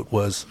we wrote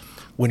was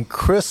when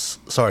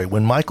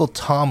Michael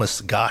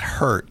Thomas got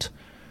hurt,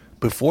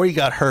 before he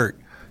got hurt,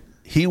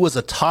 he was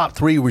a top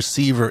 3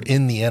 receiver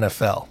in the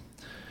NFL.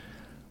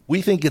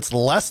 We think it's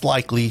less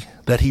likely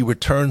that he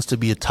returns to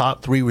be a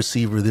top 3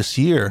 receiver this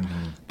year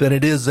than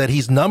it is that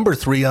he's number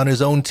 3 on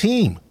his own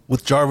team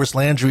with Jarvis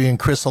Landry and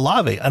Chris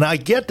Olave. And I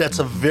get that's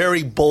a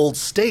very bold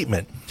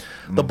statement.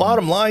 The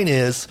bottom line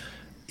is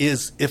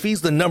if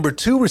he's the number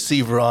 2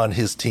 receiver on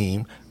his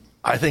team,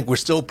 I think we're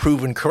still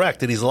proven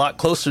correct that he's a lot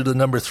closer to the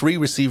number 3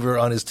 receiver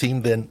on his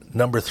team than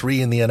number 3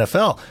 in the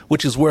NFL,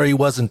 which is where he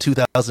was in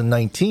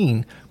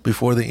 2019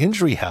 before the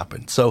injury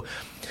happened. So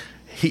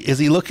is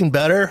he looking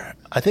better?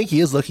 I think he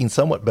is looking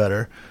somewhat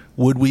better.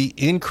 Would we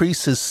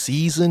increase his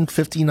season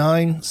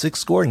 59 6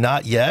 score?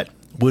 Not yet.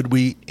 Would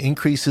we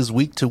increase his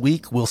week to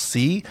week? We'll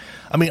see.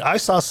 I mean, I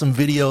saw some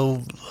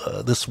video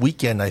this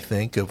weekend, I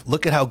think, of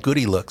look at how good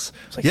he looks.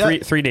 It's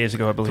like 3 days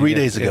ago, I believe. 3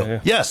 days ago.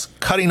 Yeah. Yes,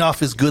 cutting off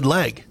his good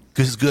leg.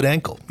 His good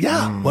ankle.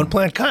 Yeah, one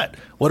plant cut.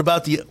 What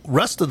about the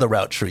rest of the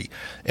route tree?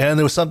 And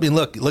there was something,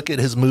 look at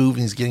his move,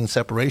 and he's getting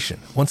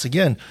separation. Once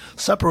again,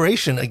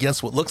 separation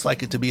against what looks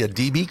like it to be a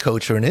DB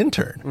coach or an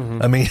intern.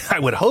 I mean, I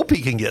would hope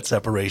he can get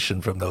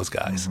separation from those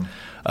guys.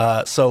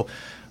 So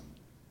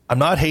I'm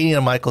not hating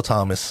on Michael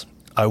Thomas.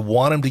 I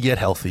want him to get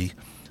healthy.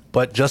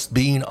 But just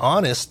being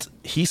honest,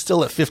 he's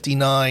still at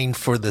 59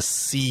 for the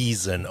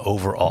season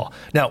overall.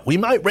 Now, we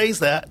might raise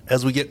that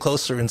as we get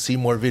closer and see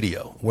more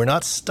video. We're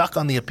not stuck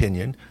on the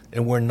opinion,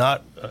 and we're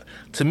not,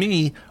 to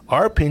me,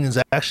 our opinion's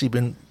actually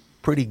been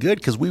pretty good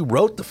because we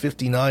wrote the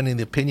 59 in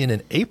the opinion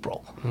in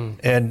April.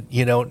 And,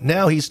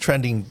 now he's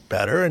trending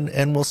better,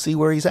 and we'll see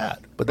where he's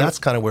at. But that's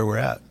kind of where we're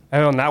at.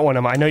 And on that one,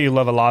 I know you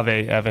love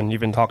Olave, Evan. You've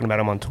been talking about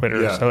him on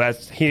Twitter. Yeah.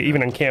 So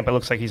even in camp, it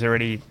looks like he's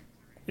already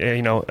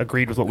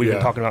agreed with what we've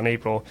been talking about in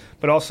April.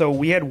 But also,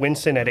 we had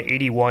Winston at an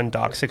 81,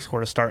 Doc 6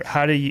 score to start.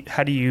 How do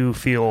you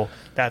feel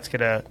that's going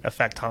to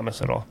affect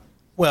Thomas at all?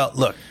 Well,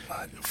 look,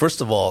 first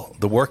of all,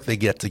 the work they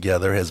get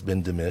together has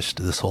been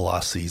diminished this whole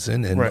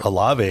offseason. And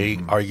Olave,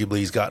 arguably,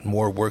 he's gotten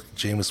more work with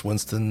Jameis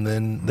Winston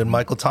than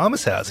Michael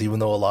Thomas has, even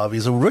though Olave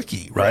is a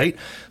rookie, right?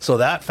 So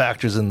that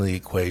factors in the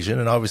equation.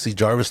 And obviously,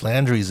 Jarvis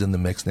Landry is in the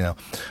mix now.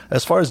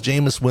 As far as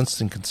Jameis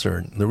Winston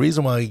concerned, the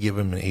reason why we give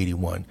him an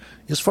 81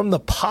 is from the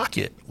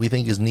pocket, we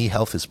think his knee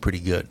health is pretty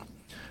good.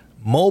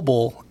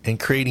 Mobile and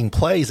creating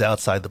plays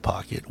outside the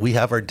pocket, we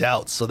have our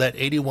doubts. So that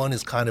 81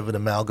 is kind of an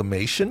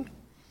amalgamation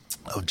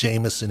of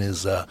Jameis and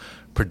his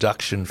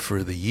production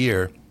for the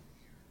year.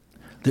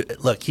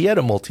 Look, he had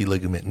a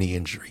multi-ligament knee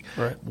injury.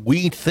 Right.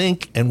 We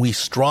think and we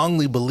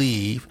strongly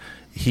believe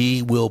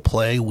he will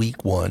play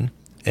week 1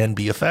 and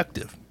be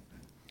effective,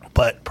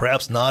 but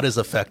perhaps not as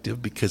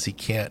effective because he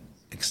can't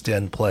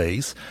extend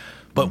plays.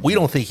 But we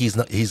don't think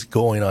he's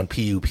going on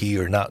PUP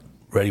or not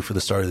ready for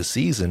the start of the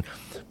season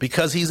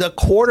because he's a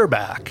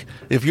quarterback.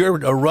 If you're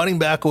a running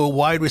back or a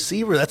wide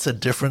receiver, that's a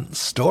different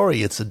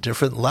story. It's a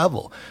different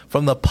level.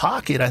 From the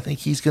pocket, I think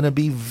he's going to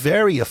be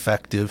very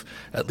effective,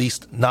 at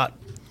least not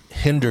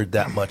hindered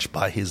that much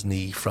by his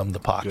knee from the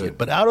pocket. Good.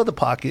 But out of the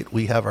pocket,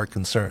 we have our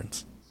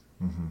concerns.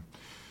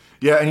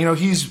 Yeah, and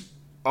he's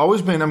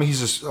always been. I mean,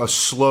 he's a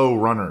slow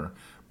runner,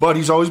 but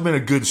he's always been a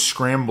good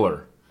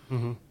scrambler.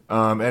 Mm-hmm.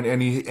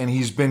 And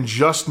he's been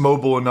just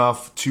mobile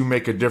enough to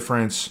make a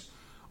difference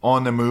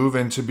on the move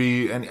and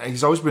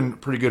he's always been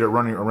pretty good at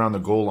running around the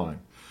goal line.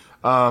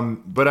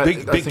 But I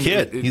big think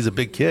kid. He's a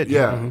big kid.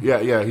 Yeah,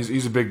 Mm-hmm. yeah.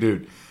 He's a big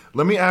dude.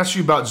 Let me ask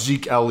you about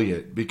Zeke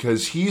Elliott,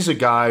 because he's a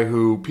guy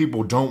who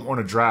people don't want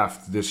to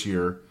draft this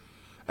year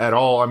at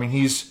all. I mean,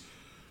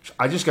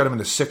 I just got him in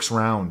the 6th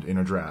round in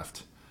a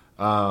draft.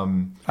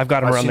 I've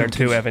got him around there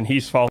too, Evan.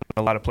 He's fallen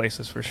in a lot of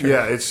places for sure.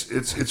 Yeah,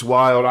 it's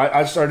wild.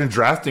 I started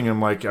drafting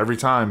him like every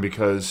time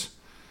because,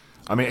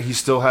 I mean, he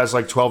still has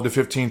like 12 to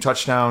 15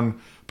 touchdown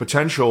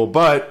potential,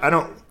 but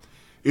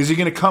is he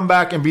going to come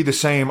back and be the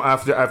same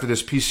after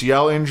this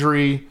PCL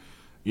injury?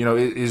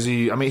 Is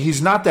he? I mean,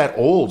 he's not that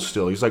old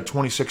still. He's like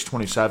 26,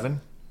 27.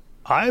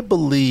 I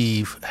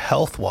believe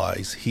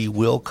health-wise, he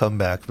will come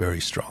back very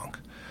strong.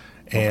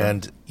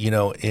 And,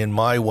 in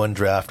my one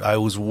draft, I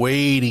was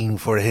waiting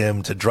for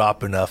him to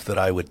drop enough that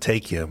I would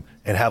take him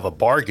and have a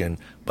bargain,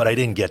 but I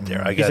didn't get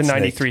there. He's a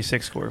 93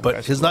 6 score.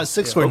 But he's not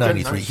 6'4",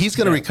 93. Nice. He's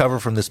going to recover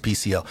from this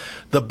PCL.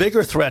 The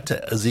bigger threat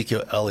to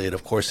Ezekiel Elliott,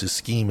 of course, is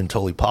scheme and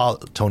Tony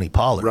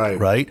Pollard,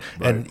 right?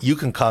 And you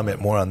can comment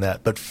more on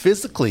that. But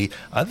physically,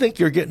 I think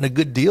you're getting a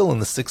good deal in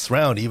the 6th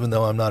round, even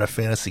though I'm not a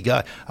fantasy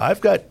guy.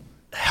 I've got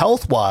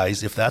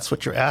health-wise, if that's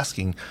what you're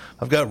asking,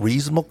 I've got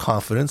reasonable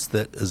confidence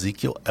that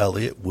Ezekiel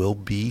Elliott will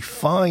be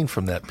fine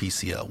from that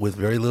PCL with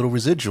very little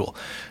residual.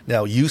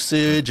 Now,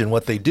 usage and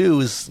what they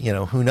do is,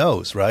 who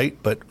knows, right?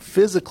 But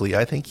physically,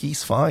 I think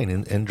he's fine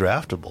and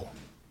draftable.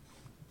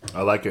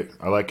 I like it.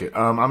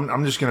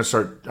 I'm just gonna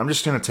start. I'm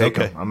just gonna take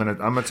him. I'm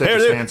gonna take a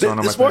stance on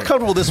him. It's more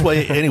comfortable this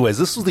way, anyways.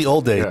 This was the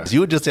old days. Yeah. You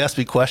would just ask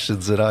me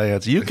questions and I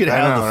answer. You could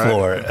have the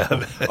floor.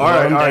 Right? All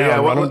right.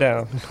 Run him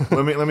down.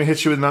 let me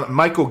hit you with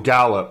Michael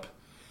Gallup.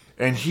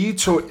 And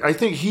I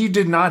think he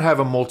did not have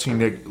a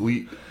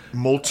multi-knee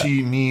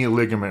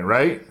ligament,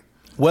 right?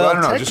 Well, I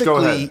don't know. Just go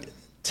ahead.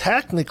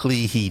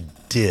 Technically, he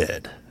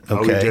did. Okay.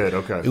 Oh, he did.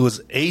 Okay. It was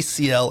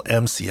ACL,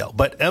 MCL,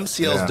 but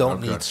MCLs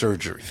don't need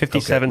surgery.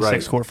 57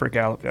 6 score for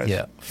Gallup, guys.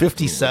 Yeah,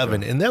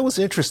 57, and that was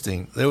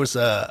interesting. There was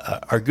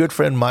our good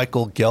friend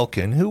Michael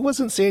Gelkin, who was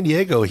in San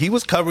Diego. He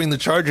was covering the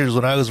Chargers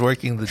when I was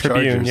working the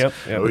Tribune, Chargers.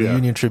 Yep. The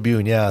Union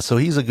Tribune. Yeah, so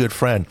he's a good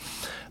friend.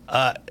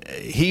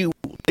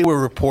 They were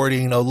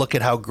reporting, look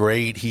at how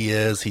great he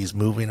is. He's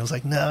moving. I was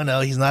like,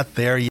 no, he's not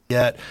there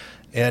yet.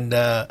 And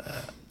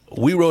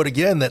we wrote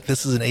again that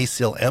this is an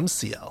ACL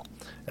MCL.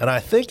 And I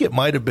think it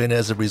might have been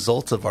as a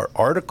result of our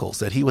articles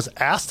that he was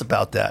asked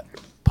about that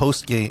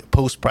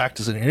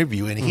post-practice and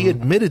interview, and he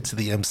admitted to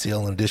the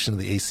MCL in addition to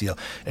the ACL.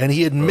 And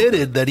he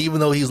admitted that even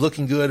though he's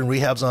looking good and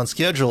rehab's on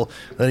schedule,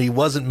 that he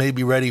wasn't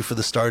maybe ready for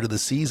the start of the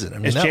season. I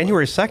mean, it's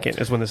January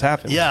 2nd is when this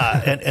happened. Yeah,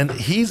 and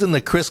he's in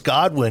the Chris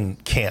Godwin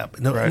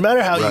camp. No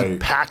matter how you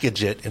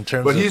package it in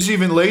terms of... But he's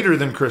even later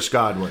than Chris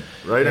Godwin,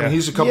 right? Yeah. I mean,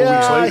 he's a couple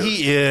weeks later. Yeah,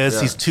 he is.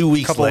 Yeah. He's 2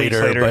 weeks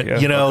later.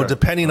 But,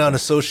 depending on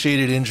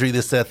associated injury,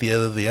 this, that, the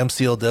other, the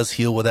MCL does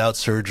heal without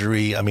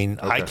surgery. I mean,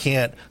 I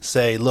can't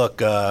say,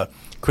 look...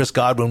 Chris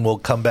Godwin will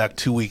come back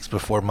 2 weeks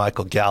before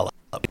Michael Gallup.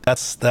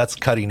 That's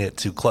cutting it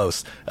too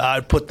close.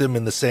 I'd put them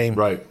in the same,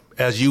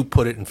 as you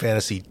put it in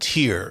fantasy,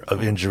 tier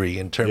of injury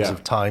in terms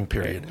of time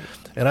period.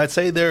 And I'd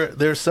say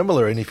they're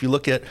similar. And if you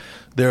look at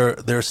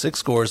their 6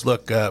 scores,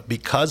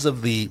 because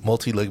of the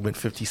multi-ligament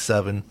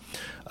 57,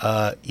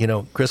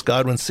 Chris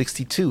Godwin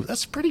 62.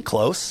 That's pretty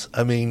close.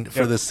 I mean,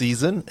 for the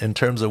season in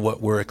terms of what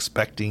we're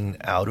expecting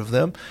out of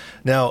them.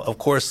 Now, of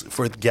course,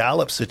 for the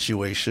Gallup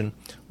situation,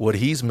 what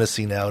he's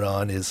missing out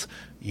on is,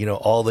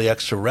 all the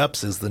extra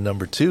reps is the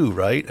number 2,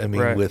 right? I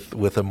mean,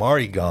 with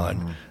Amari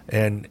gone,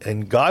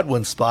 and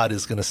Godwin's spot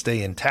is going to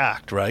stay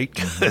intact, right?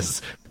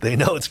 Because they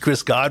know it's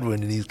Chris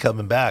Godwin and he's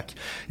coming back.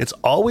 It's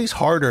always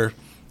harder,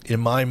 in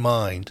my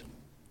mind,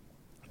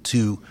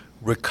 to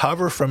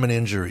recover from an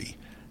injury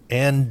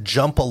and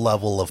jump a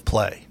level of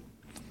play.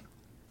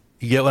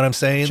 You get what I'm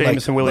saying?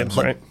 Jameson Williams,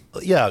 right?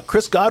 Yeah,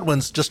 Chris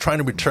Godwin's just trying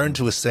to return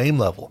to a same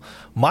level.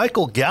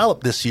 Michael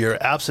Gallup this year,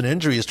 absent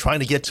injury, is trying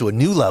to get to a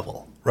new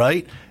level,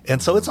 right?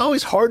 And so it's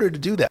always harder to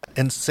do that.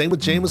 And same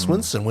with Jameis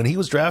Winston. When he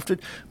was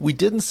drafted, we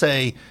didn't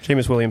say...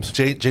 Jameson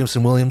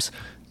Williams.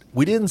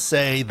 We didn't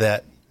say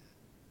that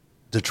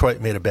Detroit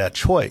made a bad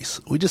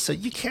choice. We just said,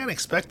 you can't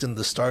expect him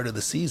the start of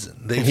the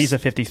season. And he's a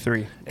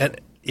 53.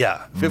 And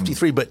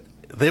 53, but...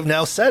 They've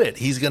now said it.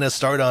 He's going to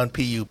start on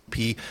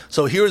PUP.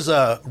 So here's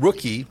a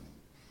rookie,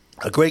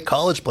 a great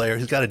college player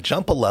who's got to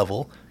jump a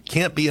level,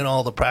 can't be in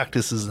all the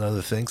practices and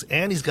other things,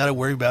 and he's got to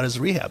worry about his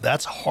rehab.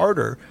 That's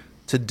harder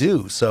to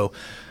do. So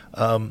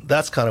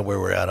that's kind of where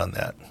we're at on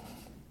that.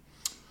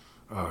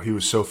 He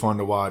was so fun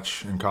to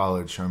watch in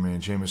college. I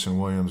mean, Jameson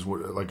Williams,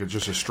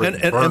 just a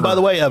straight burner. And by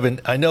the way, Evan,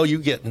 I know you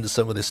get into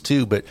some of this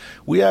too, but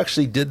we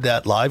actually did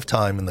that live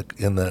time in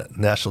the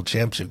national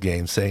championship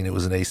game, saying it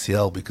was an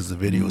ACL because the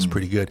video was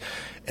pretty good.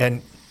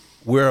 And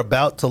we're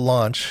about to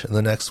launch in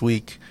the next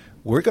week.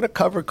 We're going to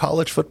cover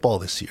college football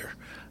this year.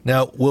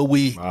 Now, will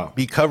we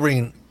be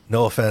covering,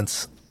 no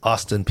offense,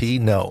 Austin P?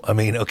 No. I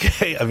mean,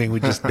 okay. I mean, we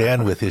just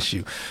bandwidth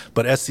issue.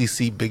 But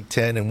SEC, Big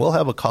Ten, and we'll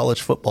have a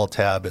college football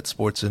tab at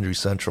Sports Injury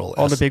Central.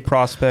 All the big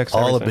prospects.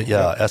 All of it,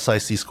 yeah.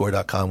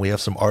 SICScore.com. We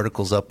have some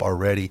articles up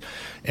already.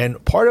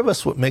 And part of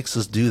us, what makes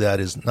us do that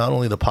is not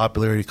only the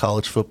popularity of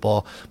college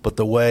football, but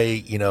the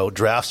way,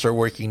 drafts are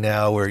working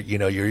now where,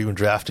 you're even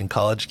drafting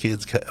college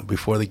kids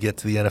before they get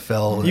to the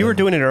NFL. You were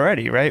doing it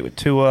already, right?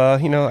 To,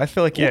 I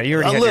feel like, you already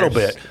a had little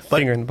your bit,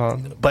 finger in the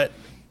palm. But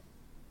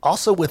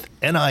also with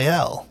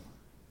NIL,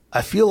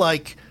 I feel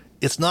like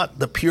it's not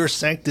the pure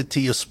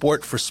sanctity of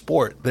sport for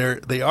sport.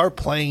 They are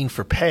playing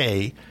for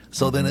pay,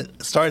 so then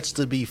it starts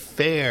to be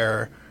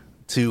fair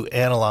to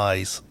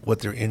analyze what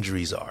their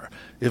injuries are.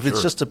 If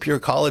it's just a pure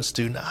college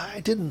student, I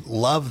didn't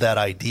love that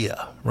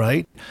idea,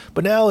 right?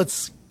 But now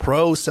it's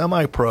pro,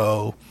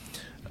 semi-pro.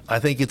 I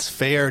think it's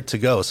fair to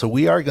go. So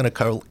we are going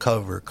to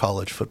cover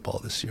college football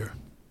this year.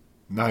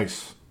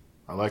 Nice.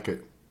 I like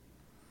it.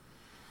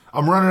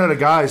 I'm running out of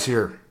guys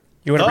here.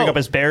 You want to bring up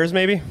his Bears,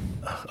 maybe?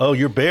 Oh,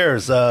 your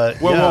Bears.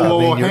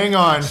 Whoa, hang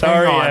on.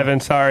 Sorry, hang on. Evan.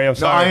 Sorry, I'm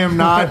sorry.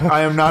 No,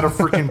 I am not a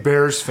freaking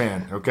Bears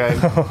fan, okay?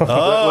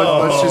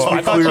 Let's just be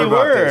I thought clear you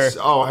about were. this.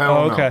 Oh,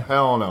 hell no. Okay.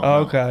 Hell no.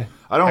 Okay.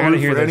 I don't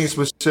root for any this.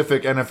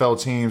 specific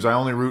NFL teams. I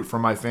only root for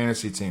my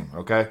fantasy team,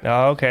 okay?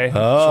 Oh, okay.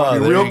 Oh,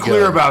 Be real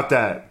clear about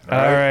that. All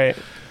right.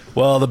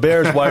 Well, the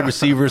Bears wide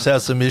receivers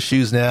have some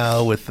issues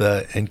now with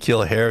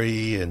N'Keal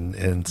Harry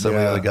and some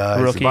of the other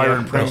guys. Rookie,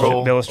 Byron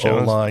Pringle, Billis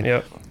Jones. O-line.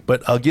 Yep.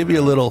 But I'll give you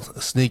a little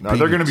sneak peek.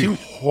 They're going to be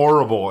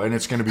horrible, and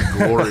it's going to be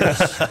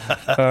glorious.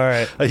 All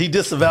right. He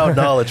disavowed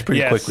knowledge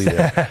pretty quickly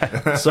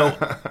there. So,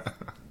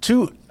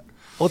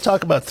 we'll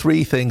talk about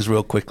three things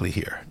real quickly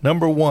here.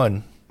 Number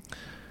one,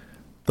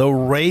 the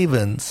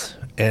Ravens,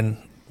 and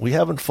we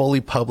haven't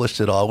fully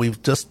published it all.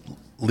 We've just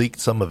leaked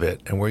some of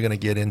it, and we're going to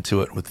get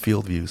into it with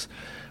Field Views.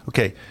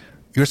 Okay,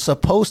 you're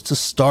supposed to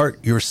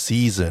start your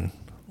season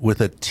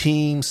with a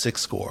team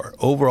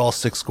overall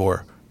six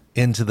score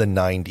into the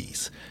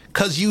 90s,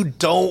 because you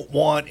don't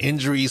want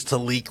injuries to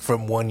leak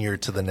from one year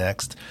to the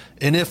next.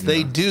 And if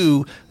they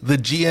do, the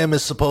GM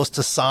is supposed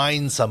to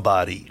sign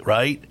somebody,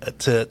 right,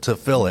 to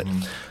fill it.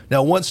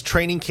 Now, once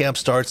training camp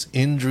starts,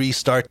 injuries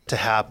start to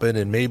happen,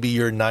 and maybe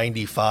your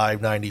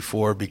 95,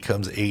 94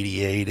 becomes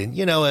 88, and,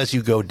 as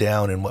you go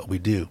down in what we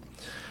do.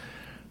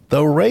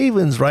 The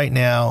Ravens right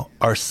now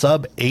are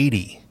sub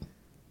 80.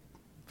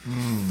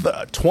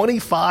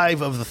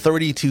 25 of the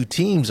 32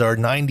 teams are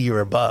 90 or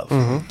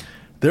above.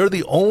 They're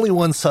the only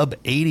one sub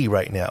 80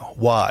 right now.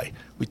 Why?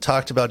 We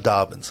talked about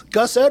Dobbins.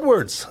 Gus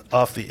Edwards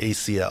off the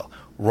ACL.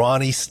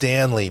 Ronnie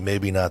Stanley,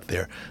 maybe not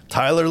there.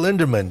 Tyler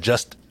Linderman,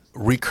 just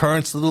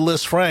recurrence of the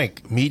Liz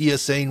Frank. Media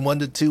saying 1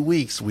 to 2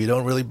 weeks. We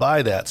don't really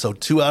buy that. So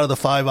 2 out of the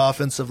 5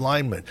 offensive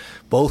linemen.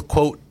 Both,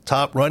 quote,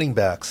 top running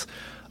backs.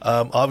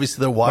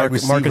 Obviously, they're wide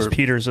receiver. Marcus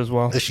Peters as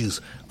well.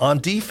 Issues. On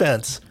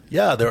defense,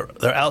 they're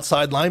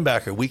outside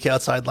linebacker, weak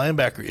outside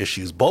linebacker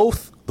issues.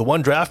 Both, the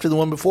one drafted, the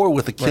one before,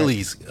 with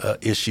Achilles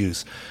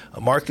issues.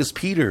 Marcus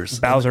Peters.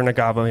 Bowser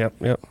Nagabo,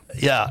 yep.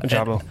 Yeah.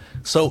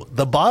 So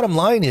the bottom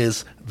line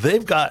is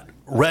they've got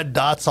red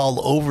dots all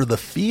over the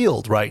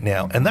field right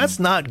now, and that's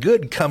not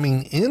good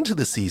coming into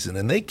the season.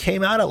 And they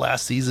came out of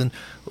last season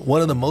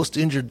one of the most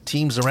injured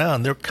teams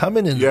around. They're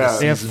coming into the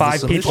season. They have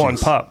 5 people on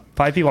PUP.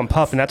 5 people on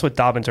PUP, and that's what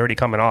Dobbins already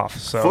coming off.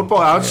 So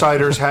Football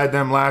Outsiders had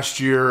them last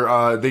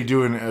year. They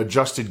do an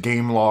adjusted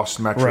game loss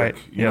metric.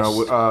 Right.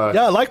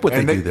 I like what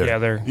they do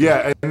there.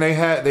 And they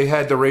had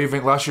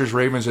the last year's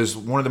Ravens as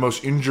one of the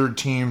most injured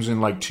teams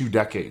in like 2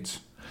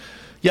 decades.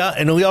 Yeah,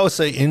 and we always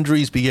say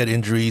injuries beget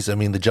injuries. I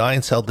mean, the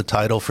Giants held the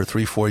title for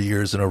 3-4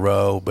 years in a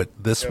row, but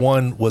this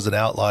one was an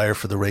outlier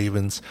for the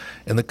Ravens.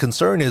 And the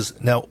concern is,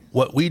 now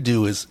what we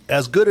do is,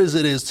 as good as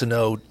it is to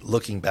know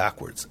looking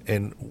backwards,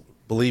 and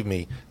believe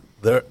me,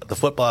 the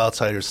Football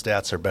Outsiders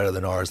stats are better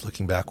than ours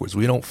looking backwards.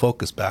 We don't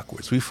focus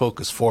backwards. We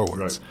focus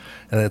forwards. Right.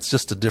 And it's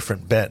just a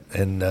different bent.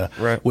 And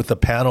with the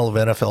panel of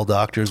NFL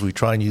doctors, we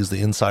try and use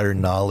the insider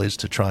knowledge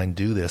to try and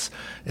do this.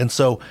 And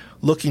so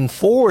looking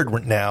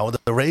forward now,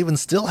 the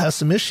Ravens still have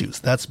some issues.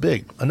 That's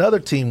big. Another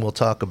team we'll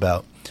talk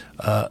about,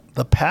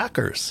 the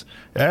Packers.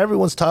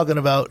 Everyone's talking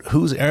about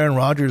who's Aaron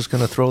Rodgers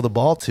going to throw the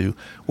ball to.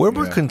 We're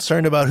more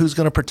concerned about who's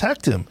going to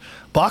protect him.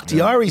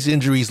 Bakhtiari's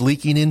injury is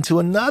leaking into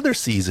another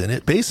season.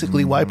 It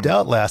basically wiped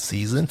out last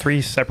season.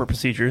 3 separate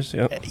procedures.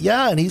 Yep.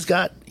 Yeah, and he's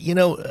got,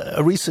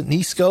 a recent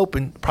knee scope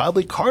and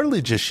probably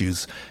cartilage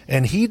issues.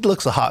 And he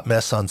looks a hot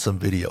mess on some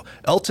video.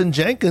 Elton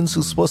Jenkins,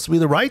 who's supposed to be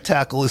the right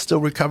tackle, is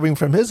still recovering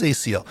from his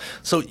ACL.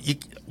 So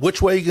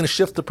which way are you going to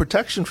shift the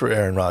protection for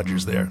Aaron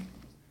Rodgers there?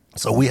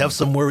 So we have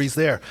some worries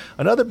there.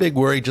 Another big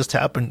worry just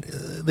happened.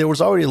 There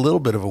was already a little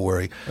bit of a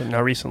worry.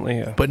 Not recently,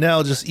 yeah. But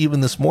now just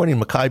even this morning,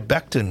 Mekhi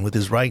Becton with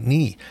his right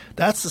knee.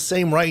 That's the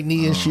same right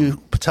knee issue,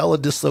 patella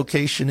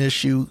dislocation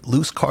issue,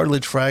 loose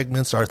cartilage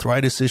fragments,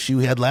 arthritis issue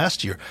he had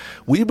last year.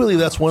 We believe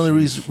that's one of the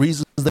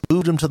reasons they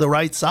moved him to the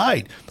right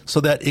side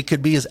so that it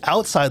could be his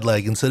outside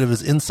leg instead of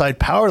his inside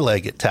power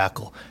leg at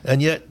tackle.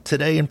 And yet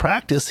today in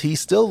practice, he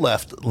still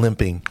left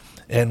limping.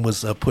 and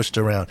was pushed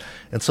around.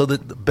 And so the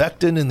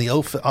Becton and the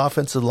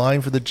offensive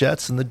line for the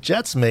Jets, and the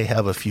Jets may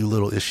have a few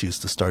little issues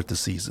to start the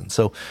season.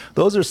 So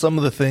those are some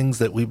of the things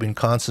that we've been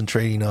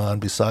concentrating on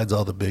besides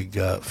all the big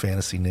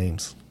fantasy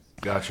names.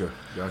 Gotcha.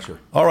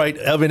 All right,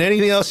 Evan,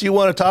 anything else you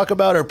want to talk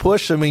about or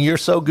push? I mean, you're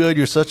so good.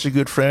 You're such a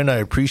good friend. I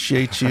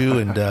appreciate you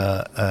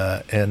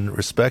and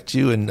respect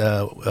you. And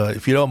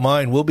if you don't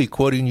mind, we'll be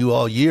quoting you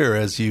all year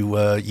as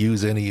you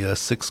use any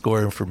SIC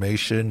score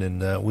information.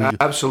 And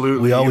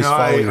absolutely, we always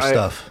follow your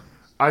stuff.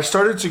 I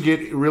started to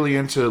get really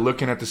into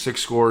looking at the SIC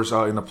scores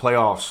in the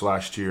playoffs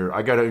last year.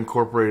 I got to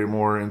incorporate it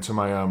more into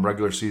my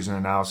regular season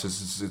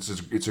analysis.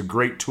 It's a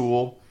great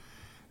tool.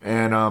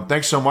 And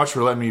thanks so much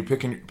for letting me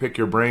pick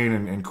your brain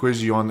and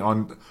quiz you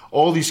on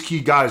all these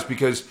key guys,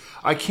 because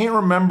I can't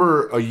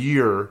remember a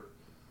year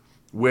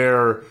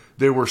where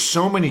there were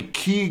so many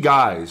key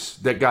guys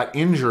that got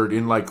injured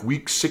in like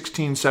week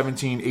 16,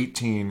 17,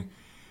 18,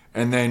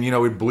 and then,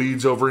 it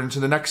bleeds over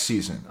into the next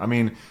season. I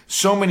mean,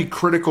 so many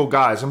critical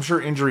guys. I'm sure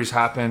injuries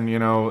happen,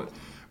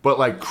 but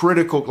like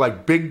critical,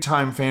 like big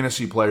time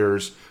fantasy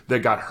players that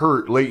got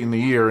hurt late in the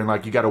year, and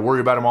like you got to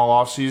worry about them all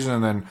off season,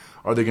 and then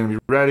are they going to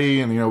be ready?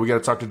 And we got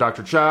to talk to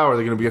Dr. Chow. Are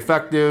they going to be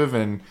effective?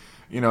 And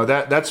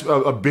that's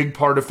a big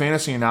part of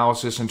fantasy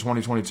analysis in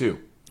 2022.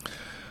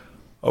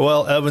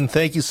 Well, Evan,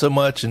 thank you so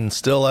much. And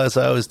still, as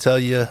I always tell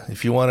you,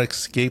 if you want to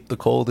escape the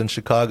cold in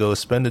Chicago,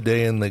 spend a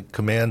day in the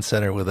command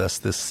center with us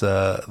this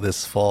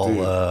fall. Dude,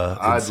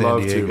 in San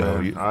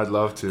Diego. Man. I'd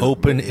love to.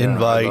 Open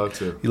invite. I'd love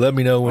to. You let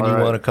me know when all you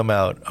right. want to come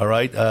out. All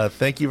right.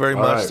 Thank you very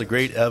much. Right. The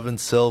great Evan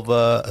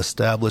Silva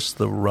established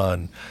the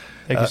run.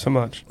 Thank you so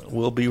much.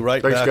 We'll be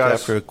right Thanks, back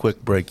guys. after a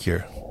quick break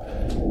here.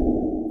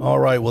 All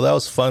right. Well, that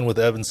was fun with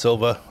Evan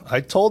Silva. I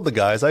told you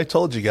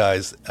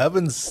guys,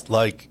 Evan's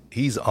like,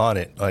 he's on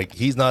it. Like,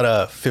 he's not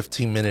a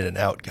 15-minute and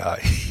out guy.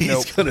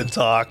 He's going to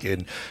talk,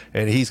 and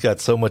he's got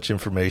so much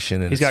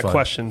information. And He's got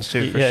questions,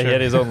 too, for sure. He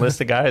had his own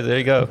list of guys. There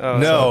you go.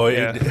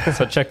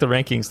 So check the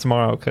rankings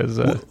tomorrow, because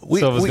Silva's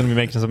going to be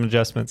making some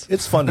adjustments.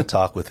 It's fun to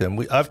talk with him.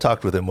 I've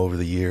talked with him over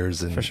the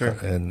years, and for sure.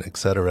 and et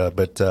cetera.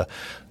 But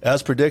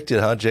as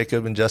predicted,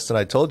 Jacob and Justin,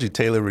 I told you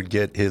Taylor would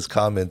get his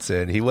comments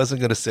in. He wasn't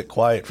going to sit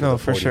quiet for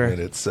 40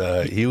 minutes.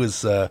 He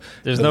was.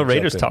 There's no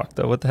Raiders talk,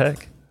 though. What the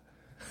heck?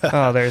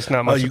 Oh, there's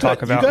not much to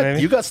talk about.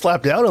 You got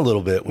slapped down a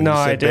little bit when you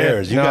said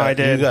Bears. I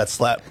did. You got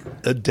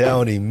slapped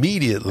down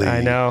immediately.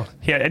 I know.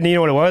 Yeah, and you know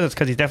what it was? It's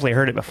because he's definitely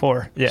heard it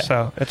before. Yeah.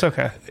 So it's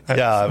okay.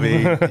 Yeah, I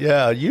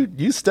mean,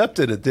 you stepped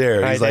in it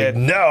there. He's like,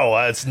 no,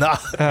 it's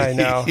not. I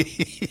know.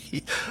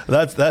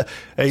 That's that.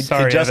 Hey,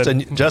 sorry,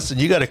 Justin,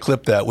 you got to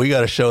clip that. We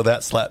got to show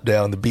that slap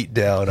down, the beat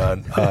down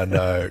on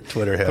our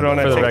Twitter handle. Put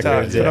on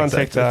TikTok. Put on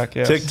TikTok.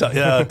 Yes.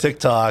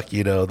 TikTok.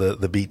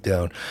 The beat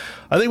down.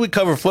 I think we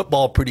covered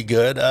football pretty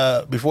good.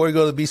 Before we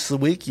go to the Beast of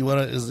the Week,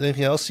 is there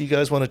anything else you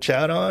guys want to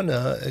chat on,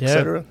 et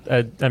cetera?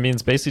 I mean,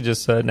 it's basically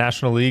just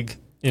National League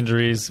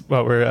injuries.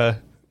 What we're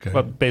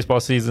baseball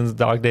season's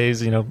dog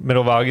days.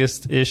 Middle of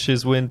August-ish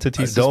is when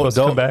Tatis is supposed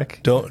to come back.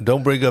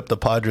 Don't bring up the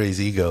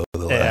Padres' ego.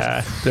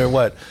 They're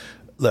what?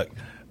 Look,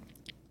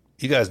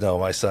 you guys know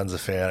my son's a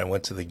fan. I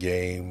went to the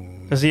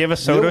game. Does he have a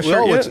Soto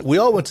shirt yet? We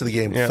all went to the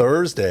game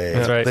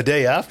Thursday, the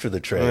day after the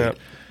trade. Yeah.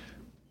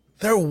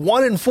 They're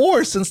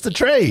 1-4 since the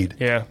trade.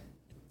 Yeah.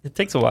 It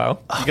takes a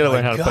while. You got to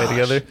learn how to play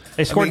together.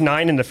 They scored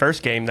 9 in the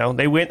first game, though.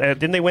 They win.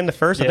 Didn't they win the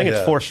first? I think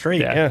it's 4 straight.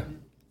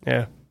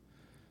 Yeah.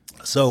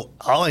 So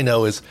all I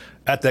know is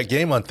at that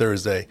game on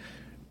Thursday,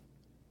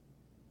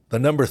 the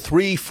number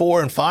 3,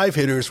 4, and 5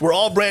 hitters were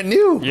all brand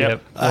new.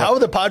 Yep. How are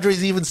the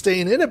Padres even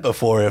staying in it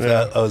before if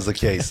that was the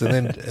case?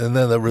 And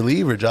then the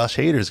reliever, Josh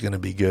Hader, is going to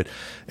be good.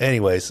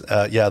 Anyways,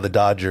 the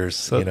Dodgers.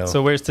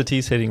 So where's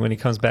Tatis hitting when he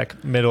comes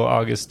back middle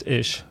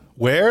August-ish?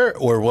 Where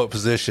or what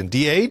position?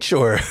 DH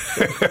or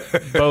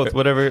both?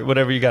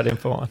 Whatever you got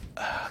info on.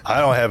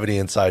 I don't have any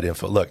inside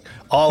info. Look,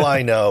 all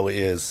I know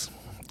is,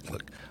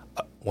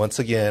 once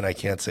again, I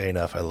can't say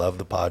enough. I love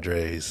the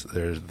Padres.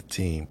 They're the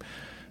team.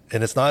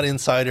 And it's not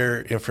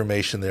insider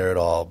information there at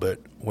all. But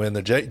when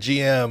the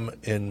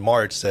GM in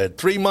March said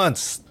 3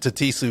 months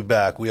Tatis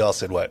back, we all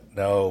said, what?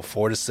 No,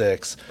 4 to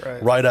 6.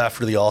 Right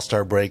after the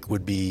All-Star break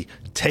would be,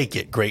 take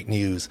it, great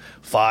news.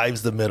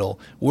 5's the middle.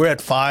 We're at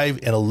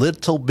 5 and a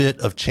little bit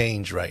of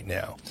change right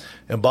now.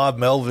 And Bob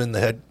Melvin,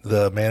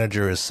 the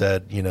manager, has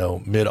said,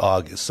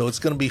 mid-August. So it's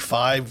going to be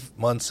 5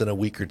 months and a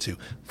week or two.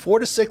 4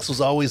 to 6 was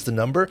always the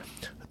number.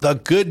 The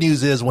good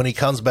news is when he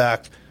comes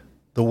back,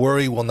 the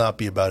worry will not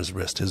be about his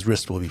wrist. His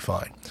wrist will be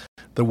fine.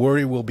 The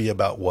worry will be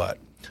about what?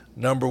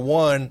 Number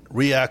 1,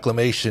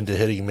 reacclimation to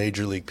hitting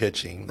major league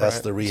pitching. That's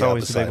the rehab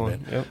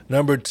assignment. Yep.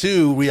 Number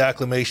 2,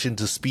 reacclimation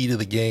to speed of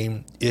the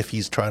game if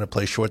he's trying to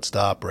play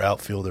shortstop or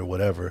outfield or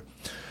whatever.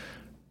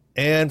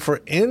 And for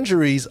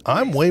injuries,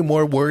 I'm way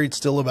more worried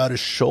still about his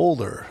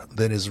shoulder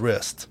than his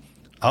wrist.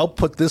 I'll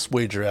put this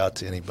wager out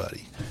to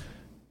anybody.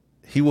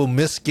 He will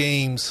miss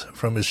games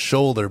from his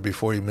shoulder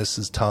before he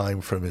misses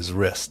time from his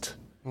wrist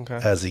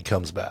as he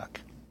comes back.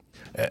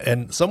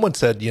 And someone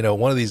said,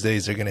 one of these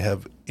days they're going to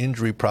have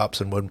injury props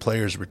and when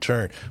players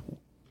return.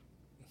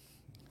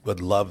 would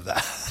love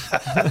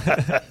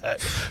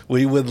that.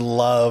 We would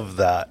love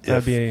that.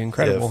 That'd be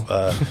incredible.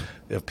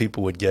 If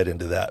people would get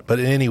into that. But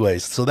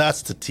anyways, so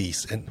that's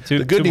Tatis. And the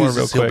two good more news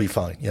real is he'll quick. be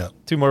fine. Yeah.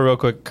 Two more real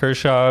quick.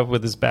 Kershaw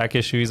with his back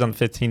issue. He's on the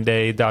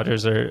 15-day.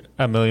 Dodgers are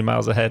a million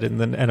miles ahead in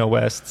the NL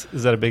West.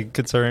 Is that a big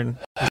concern?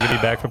 He's going to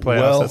be back for playoffs.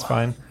 Well, That's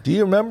fine. Do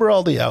you remember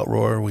all the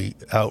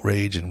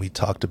outrage, and we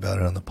talked about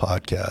it on the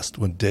podcast,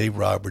 when Dave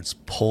Roberts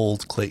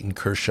pulled Clayton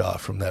Kershaw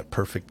from that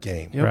perfect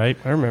game? Yep, Right.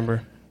 I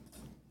remember.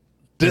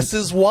 This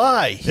is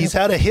why. He's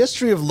had a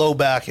history of low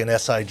back and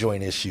SI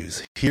joint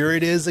issues. Here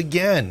it is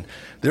again.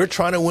 They're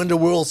trying to win the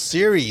World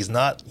Series,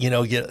 not,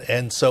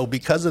 and so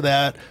because of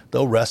that,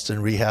 they'll rest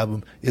and rehab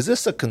him. Is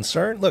this a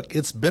concern? Look,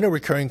 it's been a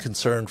recurring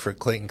concern for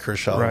Clayton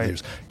Kershaw over the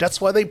years. That's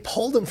why they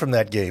pulled him from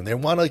that game. They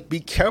want to be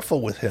careful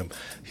with him.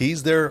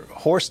 He's their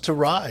horse to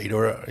ride,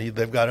 or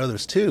they've got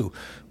others too.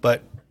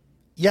 But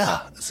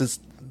yeah,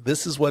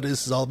 this is what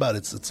this is all about.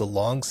 It's a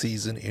long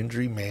season,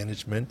 injury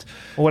management.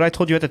 Well, what I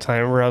told you at the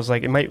time, where I was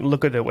like, it might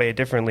look at it way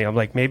differently. I'm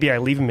like, maybe I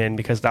leave him in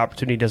because the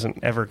opportunity doesn't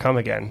ever come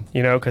again.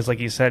 Because like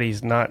you said,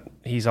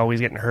 he's always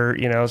getting hurt.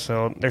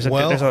 So there's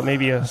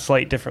maybe a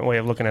slight different way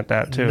of looking at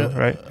that too,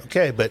 right?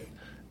 Okay, but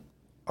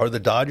are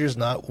the Dodgers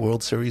not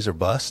World Series or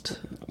bust?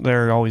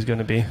 They're always going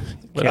to be.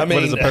 What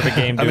does a perfect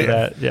game do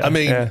that? Yeah. I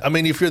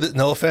mean, if you're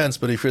no offense,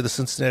 but if you're the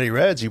Cincinnati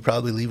Reds, you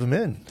probably leave them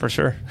in For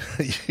sure.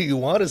 You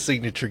want a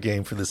signature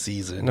game for the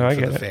season I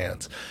for get the it.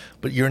 fans,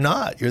 but you're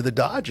not. You're the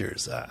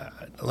Dodgers.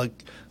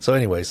 So.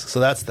 Anyways, so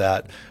that's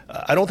that.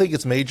 I don't think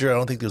it's major. I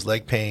don't think there's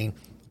leg pain,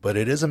 but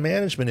it is a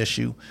management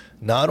issue,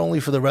 not only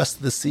for the rest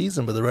of the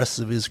season, but the rest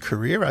of his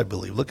career. I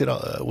believe. Look at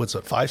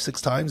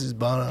 5-6 times he's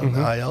been on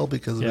the IL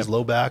because of his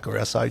low back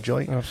or SI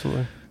joint.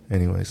 Absolutely.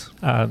 Anyways,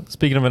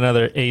 Speaking of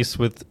another ace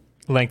with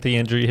lengthy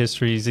injury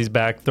histories, he's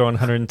back throwing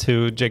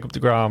 102. Jacob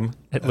deGrom.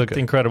 It looked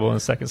incredible in the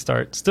second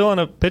start. Still on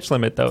a pitch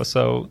limit though,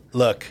 so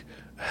look.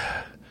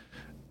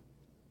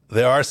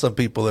 There are some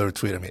people that are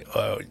tweeting me,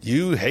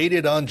 you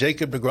hated on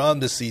Jacob deGrom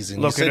this season.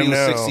 Look you said at he him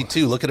was now.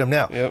 62. Look at him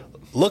now. Yep.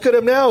 Look at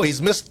him now.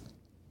 He's missed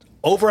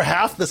over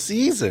half the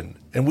season.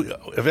 And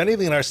if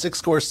anything, our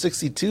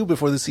 62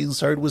 before the season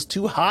started was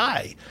too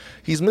high.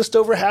 He's missed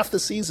over half the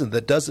season.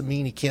 That doesn't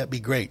mean he can't be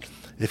great.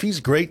 If he's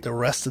great the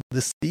rest of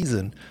this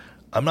season,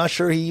 I'm not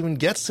sure he even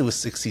gets to a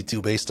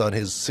 62 based on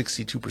his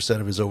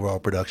 62% of his overall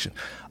production.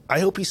 I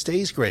hope he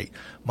stays great.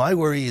 My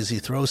worry is he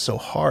throws so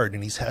hard,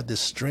 and he's had this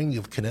string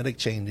of kinetic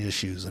chain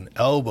issues and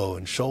elbow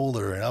and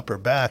shoulder and upper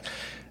back.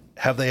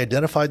 Have they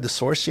identified the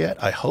source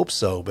yet? I hope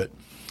so, but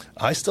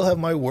I still have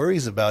my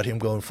worries about him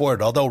going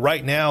forward. Although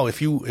right now, if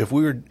we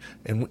were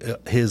in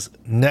his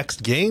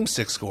next game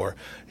 6 score,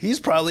 he's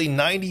probably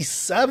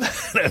 97.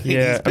 He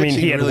had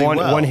really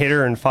one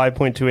hitter in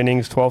 5.2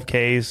 innings, 12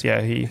 Ks. Yeah,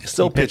 he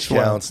pitch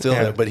well.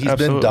 count, but he's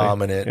absolutely. been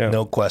dominant,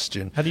 no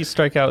question. how do you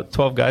strike out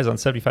 12 guys on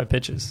 75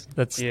 pitches?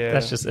 That's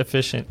just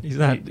efficient. He's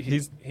not.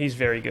 He's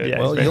very good. Yeah,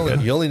 Well, he's very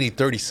good. you only need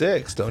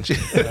 36, don't you?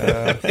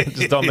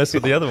 Just don't mess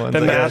with the other ones.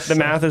 The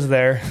math is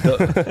there.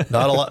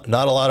 Not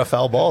a lot of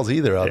foul balls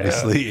either.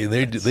 Obviously,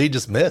 they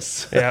just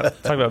miss. Yeah.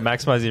 Talk about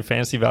maximizing your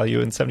fantasy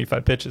value in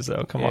 75 pitches,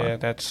 though. Come on. Yeah,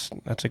 that's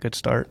a good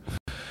start.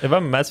 If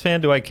I'm a Mets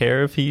fan, do I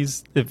care if he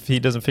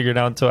doesn't figure it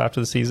out until after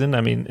the season?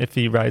 I mean, if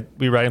we ride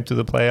him through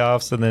the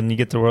playoffs and then you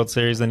get the World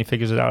Series, then he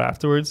figures it out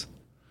afterwards.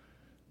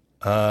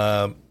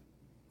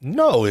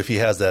 No, if he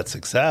has that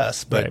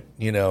success, but Right.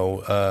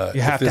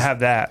 You have to have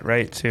that,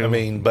 right? To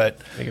but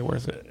make it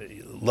worth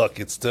it. look,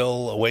 it's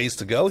still a ways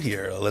to go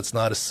here. Let's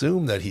not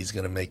assume that he's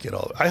going to make it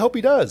all. I hope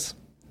he does.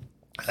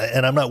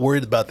 And I'm not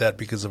worried about that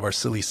because of our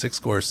silly 6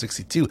 score of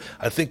 62.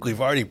 I think we've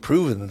already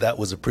proven that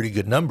was a pretty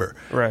good number,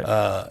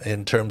 Right.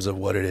 In terms of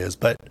what it is.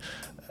 But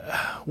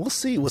we'll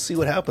see. We'll see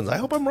what happens. I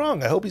hope I'm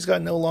wrong. I hope he's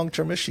got no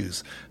long-term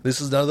issues.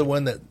 This is another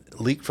one that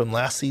leaked from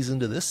last season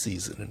to this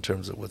season in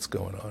terms of what's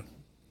going on.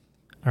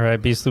 All right,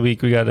 Beast of the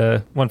Week. We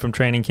got one from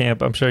training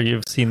camp. I'm sure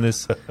you've seen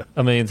this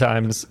a million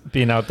times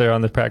being out there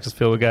on the practice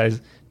field with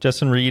guys.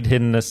 Justin Reed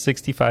hitting a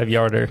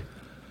 65-yarder.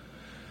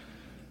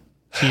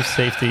 Chief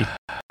safety.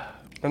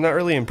 I'm not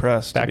really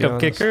impressed. to be Backup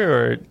honest.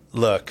 kicker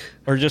Look.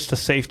 or just a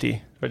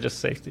safety. or just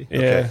safety?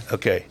 Yeah.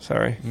 Okay.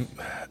 Sorry.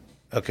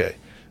 Okay.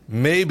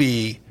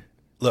 Maybe,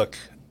 look,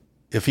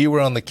 if he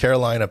were on the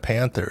Carolina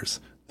Panthers,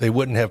 they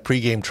wouldn't have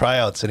pregame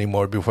tryouts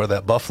anymore before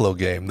that Buffalo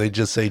game. They'd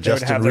just say,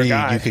 Justin have their Reed,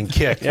 guy. you can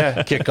kick,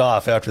 kick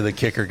off after the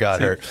kicker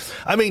got hurt.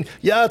 I mean,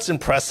 yeah, it's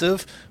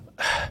impressive.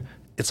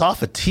 It's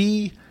off a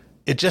tee.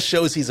 It just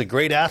shows he's a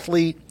great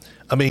athlete.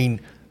 I mean,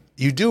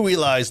 you do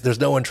realize there's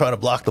no one trying to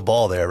block the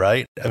ball there,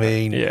 right? I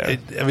mean,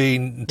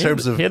 in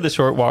terms of... He had the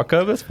short walk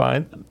up. That's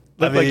fine.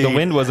 Looked like the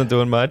wind wasn't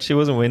doing much. He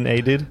wasn't wind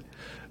aided.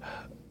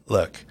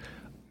 Look,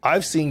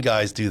 I've seen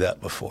guys do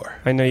that before.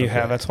 I know you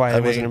have. That's why I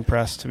wasn't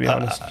impressed, to be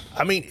honest.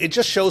 I mean, it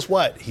just shows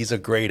what? He's a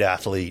great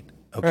athlete.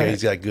 Okay, Right.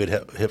 he's got good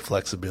hip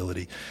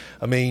flexibility.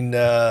 I mean,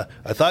 I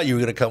thought you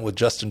were going to come with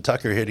Justin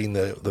Tucker hitting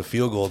the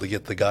field goal to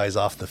get the guys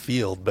off the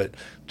field, but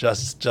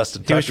Justin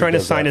Tucker He was trying to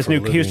does sign that his for a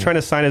new. He was living. trying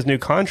to sign his new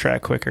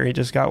contract quicker. He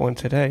just got one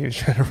today. He was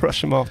trying to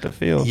rush him off the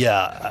field.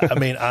 Yeah, I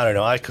mean, I don't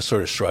know. I could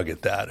sort of shrug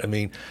at that. I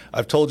mean,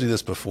 I've told you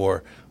this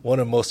before. One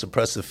of the most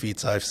impressive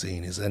feats I've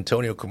seen is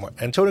Antonio Cromartie.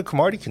 Antonio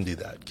Cromartie can do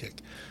that kick.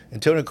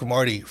 Antonio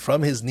Cromartie,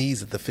 from his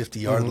knees at the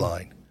 50-yard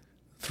line,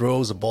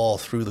 throws a ball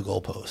through the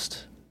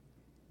goalpost.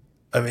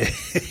 I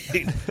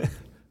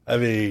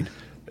mean,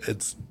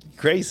 it's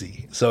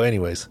crazy. So,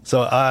 anyways,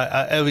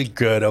 I mean,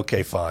 good,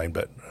 okay, fine.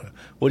 But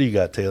what do you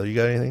got, Taylor? You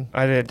got anything?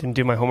 I didn't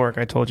do my homework.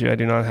 I told you I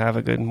do not have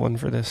a good one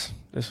for this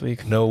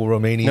week. No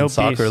Romanian No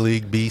Soccer beast.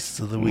 League beasts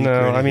of the week No, or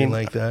anything I mean,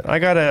 like that? I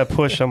got a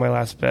push on my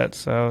last bet,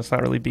 so it's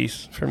not really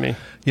beast for me.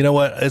 You know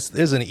what?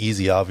 There's an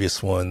easy,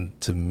 obvious one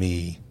to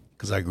me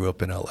because I grew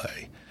up in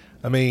L.A.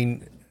 I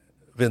mean,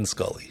 Vin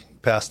Scully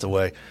passed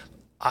away.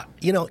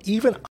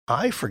 Even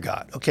I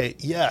forgot. Okay,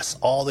 yes,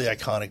 all the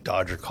iconic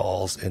Dodger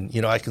calls, and,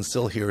 I can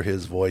still hear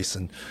his voice,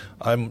 and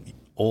I'm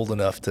old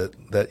enough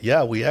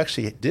that we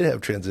actually did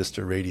have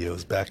transistor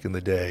radios back in the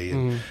day.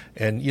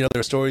 And there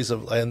are stories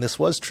of, and this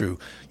was true.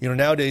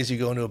 Nowadays you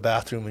go into a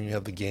bathroom and you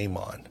have the game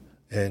on,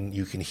 and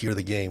you can hear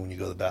the game when you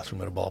go to the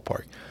bathroom at a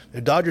ballpark.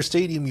 At Dodger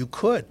Stadium, you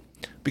could,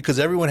 because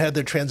everyone had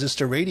their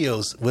transistor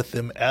radios with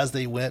them as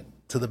they went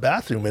to the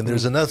bathroom, and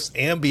there's enough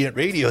ambient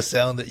radio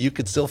sound that you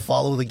could still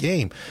follow the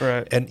game.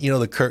 Right. And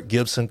the Kirk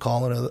Gibson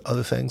call and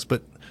other things.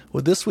 But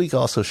what this week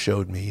also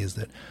showed me is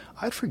that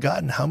I'd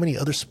forgotten how many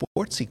other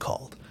sports he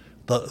called.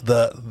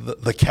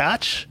 The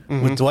catch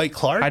with Dwight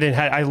Clark.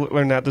 I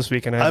learned that this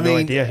week, and I had no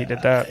idea he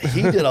did that.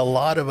 He did a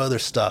lot of other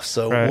stuff.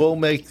 So Right. we'll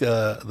make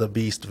the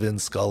beast Vin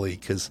Scully,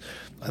 because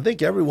I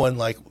think everyone,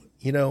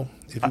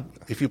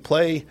 if you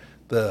play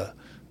the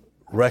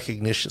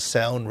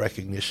sound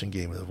recognition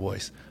game of the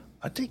voice,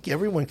 I think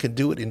everyone can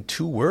do it in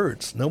 2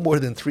 words, no more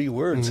than 3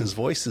 words. His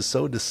voice is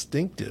so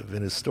distinctive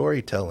in his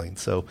storytelling.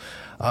 So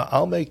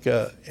I'll make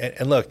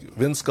and look,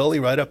 Vin Scully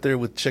right up there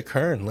with Chick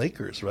Hearn,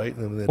 Lakers, right?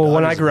 Well,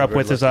 one I grew up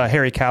with is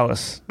Harry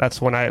Callis.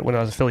 That's when I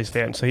was a Phillies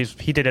fan. So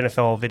he did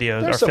NFL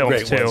videos There's or some films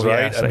great too. ones, right?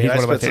 Yeah, so I he's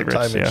one of my spent some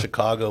favorites. time in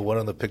Chicago. One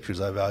of the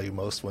pictures I value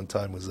most one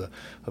time was a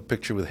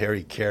picture with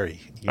Harry Carey.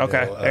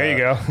 There you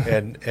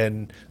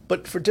go.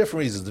 But for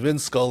different reasons. Vin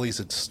Scully's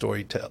a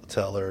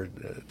storyteller,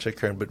 Chick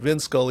Hearn, but Vin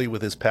Scully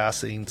with his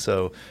passing.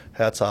 So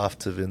hats off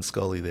to Vin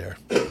Scully there.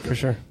 For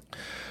sure.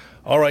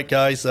 All right,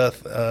 guys.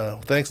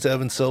 Thanks to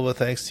Evan Silva.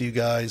 Thanks to you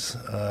guys.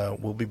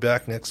 We'll be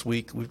back next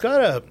week. We've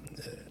got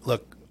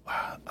look.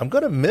 I'm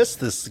going to miss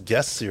this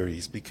guest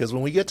series because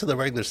when we get to the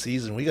regular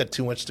season, we got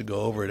too much to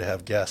go over to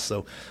have guests.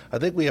 So I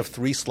think we have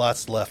 3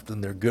 slots left,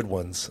 and they're good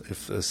ones.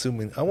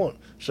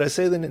 Should I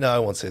say the name? No, I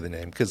won't say the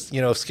name because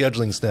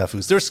scheduling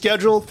snafus. They're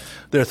scheduled.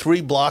 They're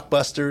 3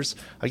 blockbusters.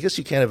 I guess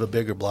you can't have a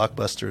bigger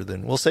blockbuster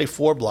than, we'll say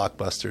 4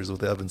 blockbusters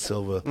with Evan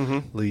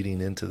Silva leading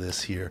into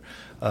this here.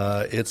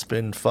 It's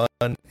been fun,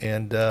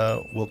 and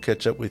we'll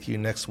catch up with you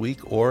next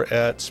week or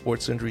at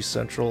Sports Injury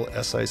Central,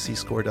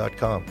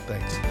 SICscore.com.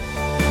 Thanks.